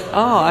parking.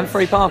 Oh, and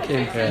free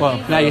parking. Yeah. Well,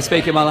 now you're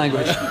speaking my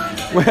language.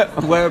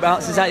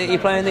 Whereabouts is that you're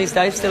playing these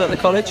days? Still at the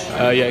college?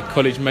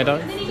 College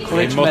Meadow.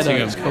 College in Meadow,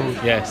 Mottingham. it's called.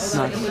 Yes.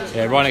 Nice.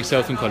 Yeah, right next to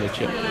Eltham College.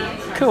 Yeah.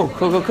 Cool.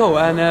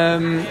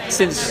 And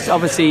since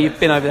obviously you've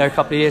been over there a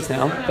couple of years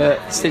now, but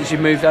since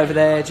you've moved over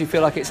there, do you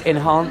feel like it's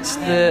enhanced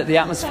the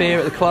atmosphere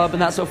at the club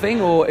and that sort of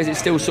thing, or is it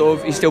still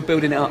you're still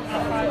building it up?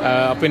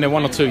 I've been there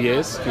 1 or 2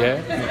 years.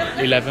 Yeah,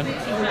 11.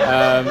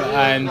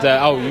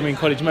 You mean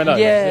College Meadow?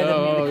 Yeah,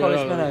 the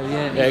College Meadow.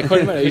 Yeah,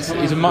 College Meadow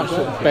is a much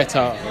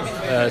better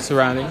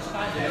surrounding.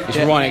 It's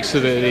right next to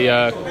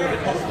the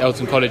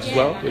Elton College as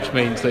well, which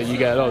means that you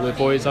get a lot of the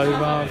boys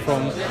over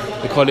from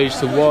the college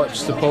to watch,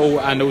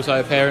 support, and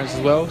also parents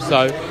as well.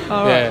 So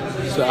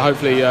so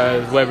hopefully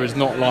the weather is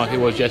not like it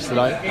was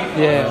yesterday.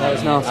 Yeah, that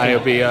was nice. And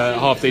it'll be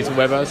half decent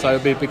weather, so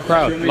it'll be a big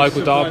crowd.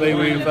 Local derby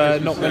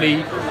with not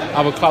many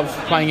other clubs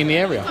playing in the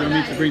area.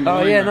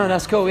 Oh yeah, no,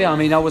 that's cool. Yeah, I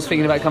mean, I was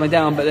thinking about coming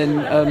down, but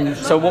then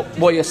so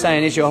what you're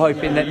saying is you're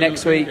hoping that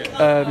next week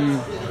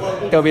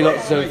there'll be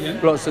lots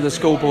of the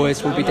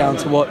schoolboys will be down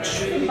to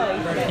watch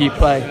you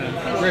play.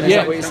 Is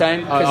that what you're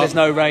saying? Because there's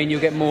no rain,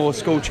 you'll get more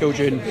school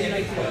children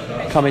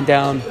coming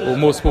down, or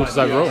more supporters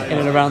overall in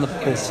and around the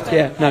place.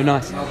 Yeah, no,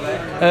 nice.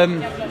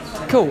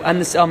 Cool, and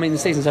the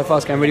season so far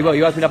is going really well.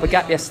 You opened up a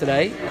gap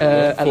yesterday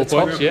at the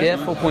top,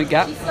 4-point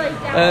gap.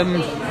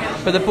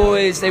 For the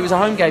boys, it was a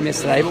home game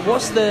yesterday. But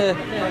what's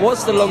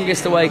the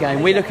longest away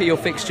game? We look at your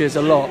fixtures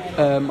a lot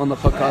on the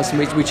podcast,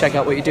 and we check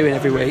out what you're doing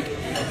every week.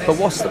 But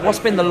what's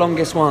been the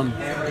longest one?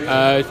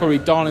 It's probably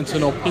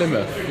Darlington or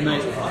Plymouth.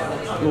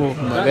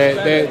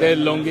 They're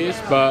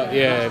longest, but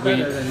yeah, we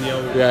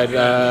had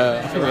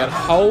I think we had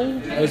Hull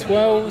as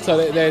well, so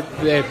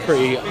they're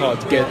pretty hard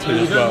to get to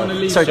as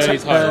well.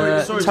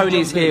 So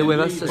Tony's here with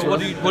us as well.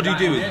 What do you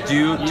do? Do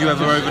you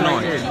ever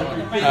overnight?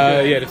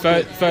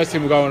 The first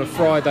team will go on a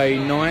Friday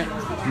night,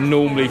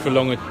 normally for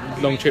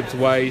long trips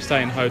away,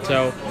 stay in a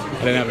hotel,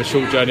 and then have a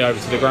short journey over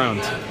to the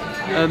ground.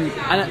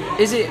 And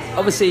is it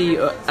obviously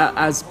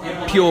as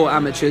pure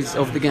amateurs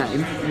of the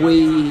game,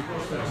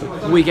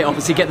 we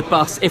get the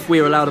bus, if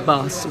we're allowed a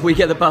bus, we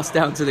get the bus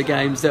down to the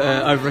games that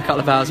are over a couple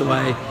of hours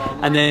away,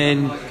 and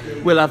then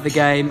we'll have the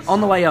game.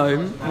 On the way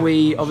home,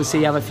 we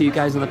obviously have a few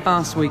games on the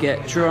bus, we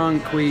get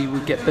drunk, we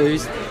get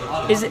boozed.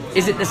 Is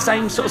it the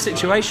same sort of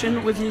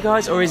situation with you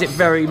guys, or is it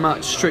very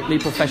much strictly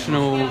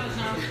professional,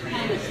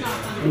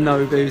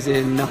 no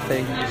boozing,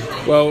 nothing?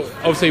 Well,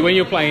 obviously when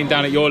you're playing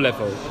down at your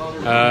level,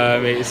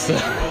 it's...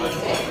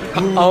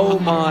 Oh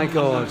my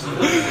God.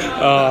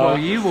 Well,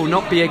 you will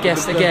not be a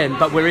guest again,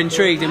 but we're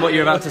intrigued in what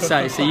you're about to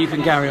say, so you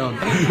can carry on.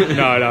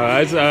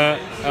 I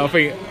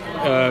think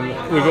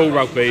with all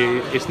rugby,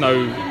 it's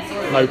no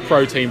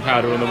protein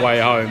powder on the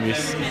way home.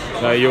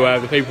 You'll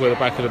have the people at the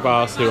back of the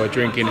bus who are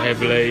drinking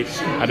heavily,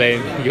 and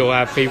then you'll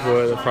have people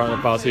at the front of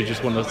the bus who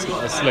just want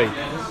to sleep.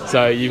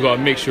 So you've got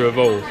a mixture of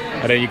all,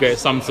 and then you get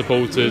some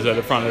supporters at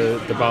the front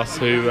of the bus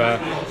who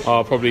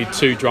are probably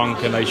too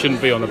drunk and they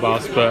shouldn't be on the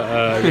bus,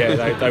 but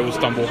they will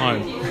stumble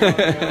home.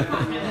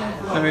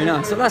 Very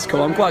nice. So that's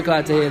cool. I'm quite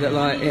glad to hear that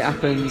it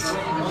happens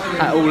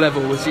at all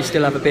levels. You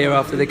still have a beer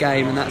after the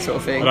game and that sort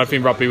of thing. I don't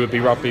think rugby would be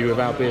rugby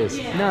without beers.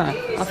 No,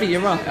 I think you're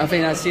right. I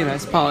think that's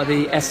it's part of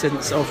the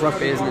essence of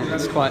rugby, isn't it?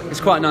 It's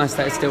quite nice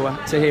that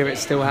to hear it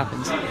still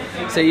happens.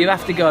 So you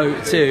have to go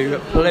to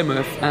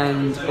Plymouth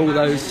and all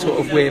those sort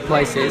of weird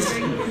places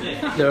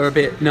that are a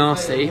bit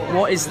nasty.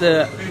 What is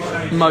the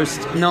most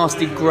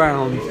nasty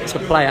ground to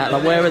play at?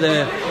 Where are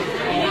the...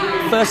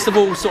 First of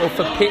all, sort of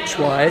for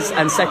pitch-wise,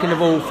 and second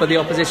of all, for the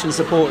opposition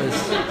supporters?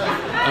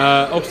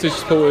 Opposition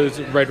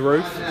supporters, Red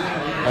Roof.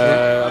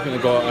 I think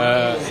they've got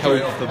I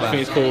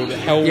think it's called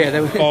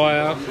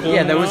Hellfire.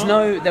 Yeah, there was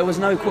no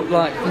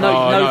thought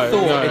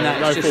in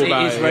that. It's just it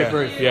is Red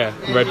Roof. Yeah,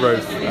 Red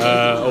Roof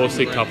or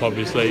Sig Cup,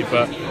 obviously.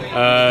 But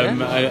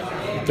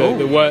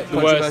the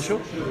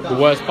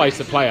worst place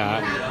to play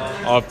at,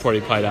 I've probably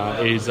played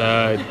at, is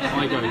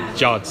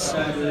Judd's.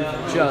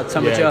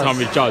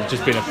 Tunbridge Judd,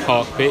 just been a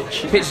park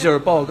pitch. Pitches are a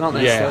bog, aren't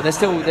they? Yeah.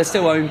 They're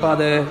still owned by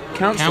the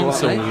council.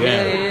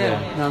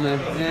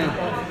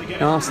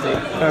 Nasty,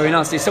 very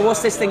nasty. So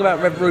what's this thing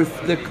about Red Roof,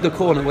 the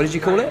corner? What did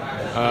you call it?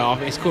 I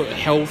think it's called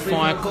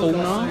Hellfire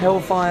Corner.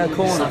 Hellfire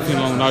Corner. Something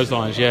along those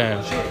lines,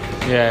 yeah.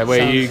 Yeah,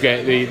 where you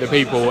get the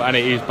people, and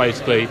it is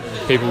basically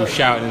people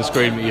shouting and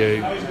screaming at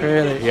you.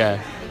 Really?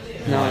 Yeah.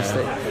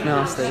 Nasty.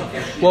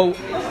 Well,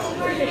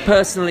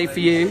 personally for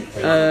you,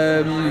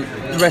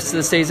 the rest of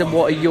the season,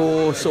 what are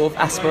your sort of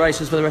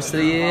aspirations for the rest of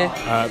the year?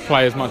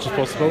 Play as much as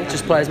possible.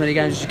 Just play as many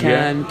games as you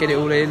can, get it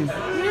all in.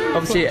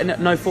 Obviously,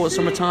 no thoughts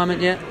on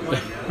retirement yet?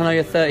 I know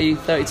you're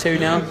 32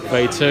 now.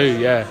 32,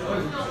 yeah.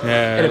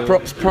 In a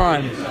props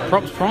prime.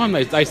 Props prime,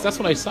 that's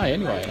what they say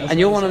anyway. And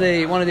you're one of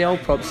the old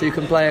props who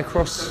can play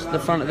across the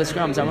front of the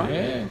scrum, is that right?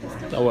 Yeah.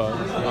 Oh, well,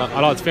 I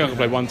like to think I can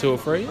play 1, 2 or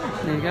 3.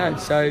 There you go.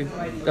 So,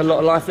 a lot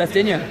of life left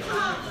in you.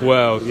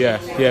 Well, yeah,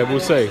 we'll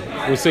see.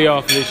 We'll see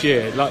after this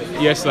year. Like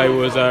yesterday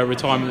was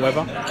retirement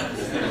weather.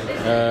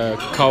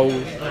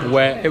 Cold,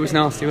 wet. It was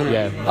nasty, wasn't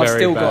it? Yeah,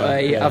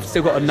 I've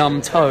still got a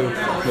numb toe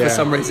for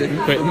some reason.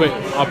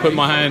 I put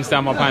my hands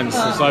down my pants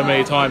so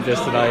many times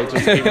yesterday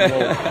just to keep it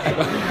warm.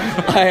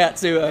 I had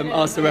to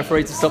ask the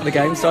referee to stop the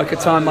game so I could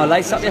tie my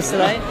lace up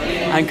yesterday,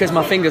 and because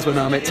my fingers were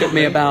numb, it took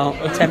me about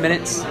 10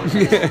 minutes.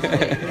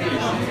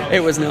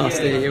 It was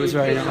nasty. It was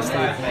very nasty.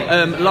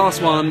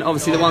 Last one,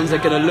 obviously the ones that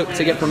are going to look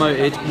to get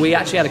promoted. We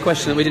actually had a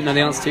question that we didn't know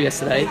the answer to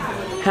yesterday.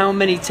 How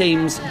many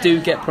teams do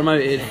get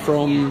promoted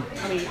from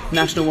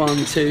National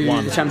 1 to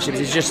One. the Championships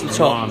is just the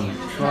top. One.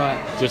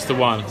 Right. Just the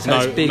one. So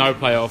it's big. No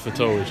playoff at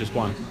all. It's just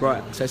one.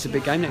 Right. So it's a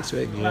big game next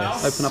week.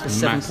 Yes. Open up a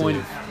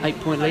 7-point,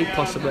 8-point lead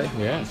possibly.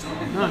 Yeah.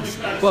 Nice.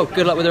 Well,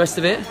 good luck with the rest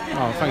of it.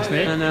 Oh, thanks,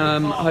 Nick. And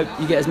I hope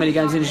you get as many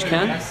games in as you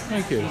can.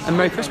 Thank you. And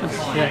Merry Christmas.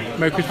 Yeah.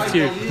 Merry Christmas to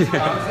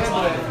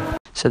you.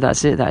 So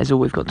that's it. That is all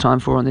we've got time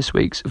for on this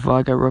week's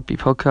Vigo Rugby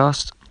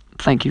podcast.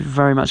 Thank you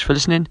very much for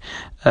listening.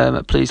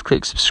 Please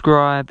click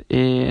subscribe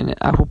in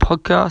Apple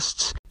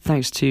Podcasts.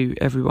 Thanks to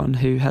everyone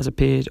who has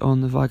appeared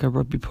on the Vigo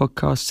Rugby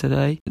podcast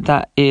today.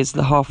 That is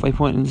the halfway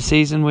point in the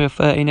season. We're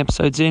 13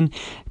 episodes in.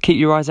 Keep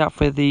your eyes out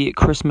for the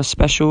Christmas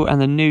special and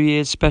the New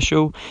Year's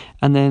special.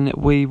 And then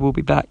we will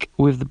be back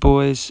with the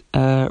boys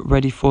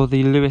ready for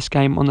the Lewis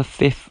game on the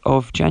 5th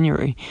of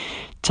January.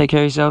 Take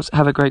care of yourselves.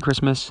 Have a great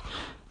Christmas.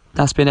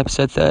 That's been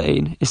episode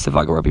 13. It's the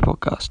Vigo Rugby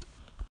podcast.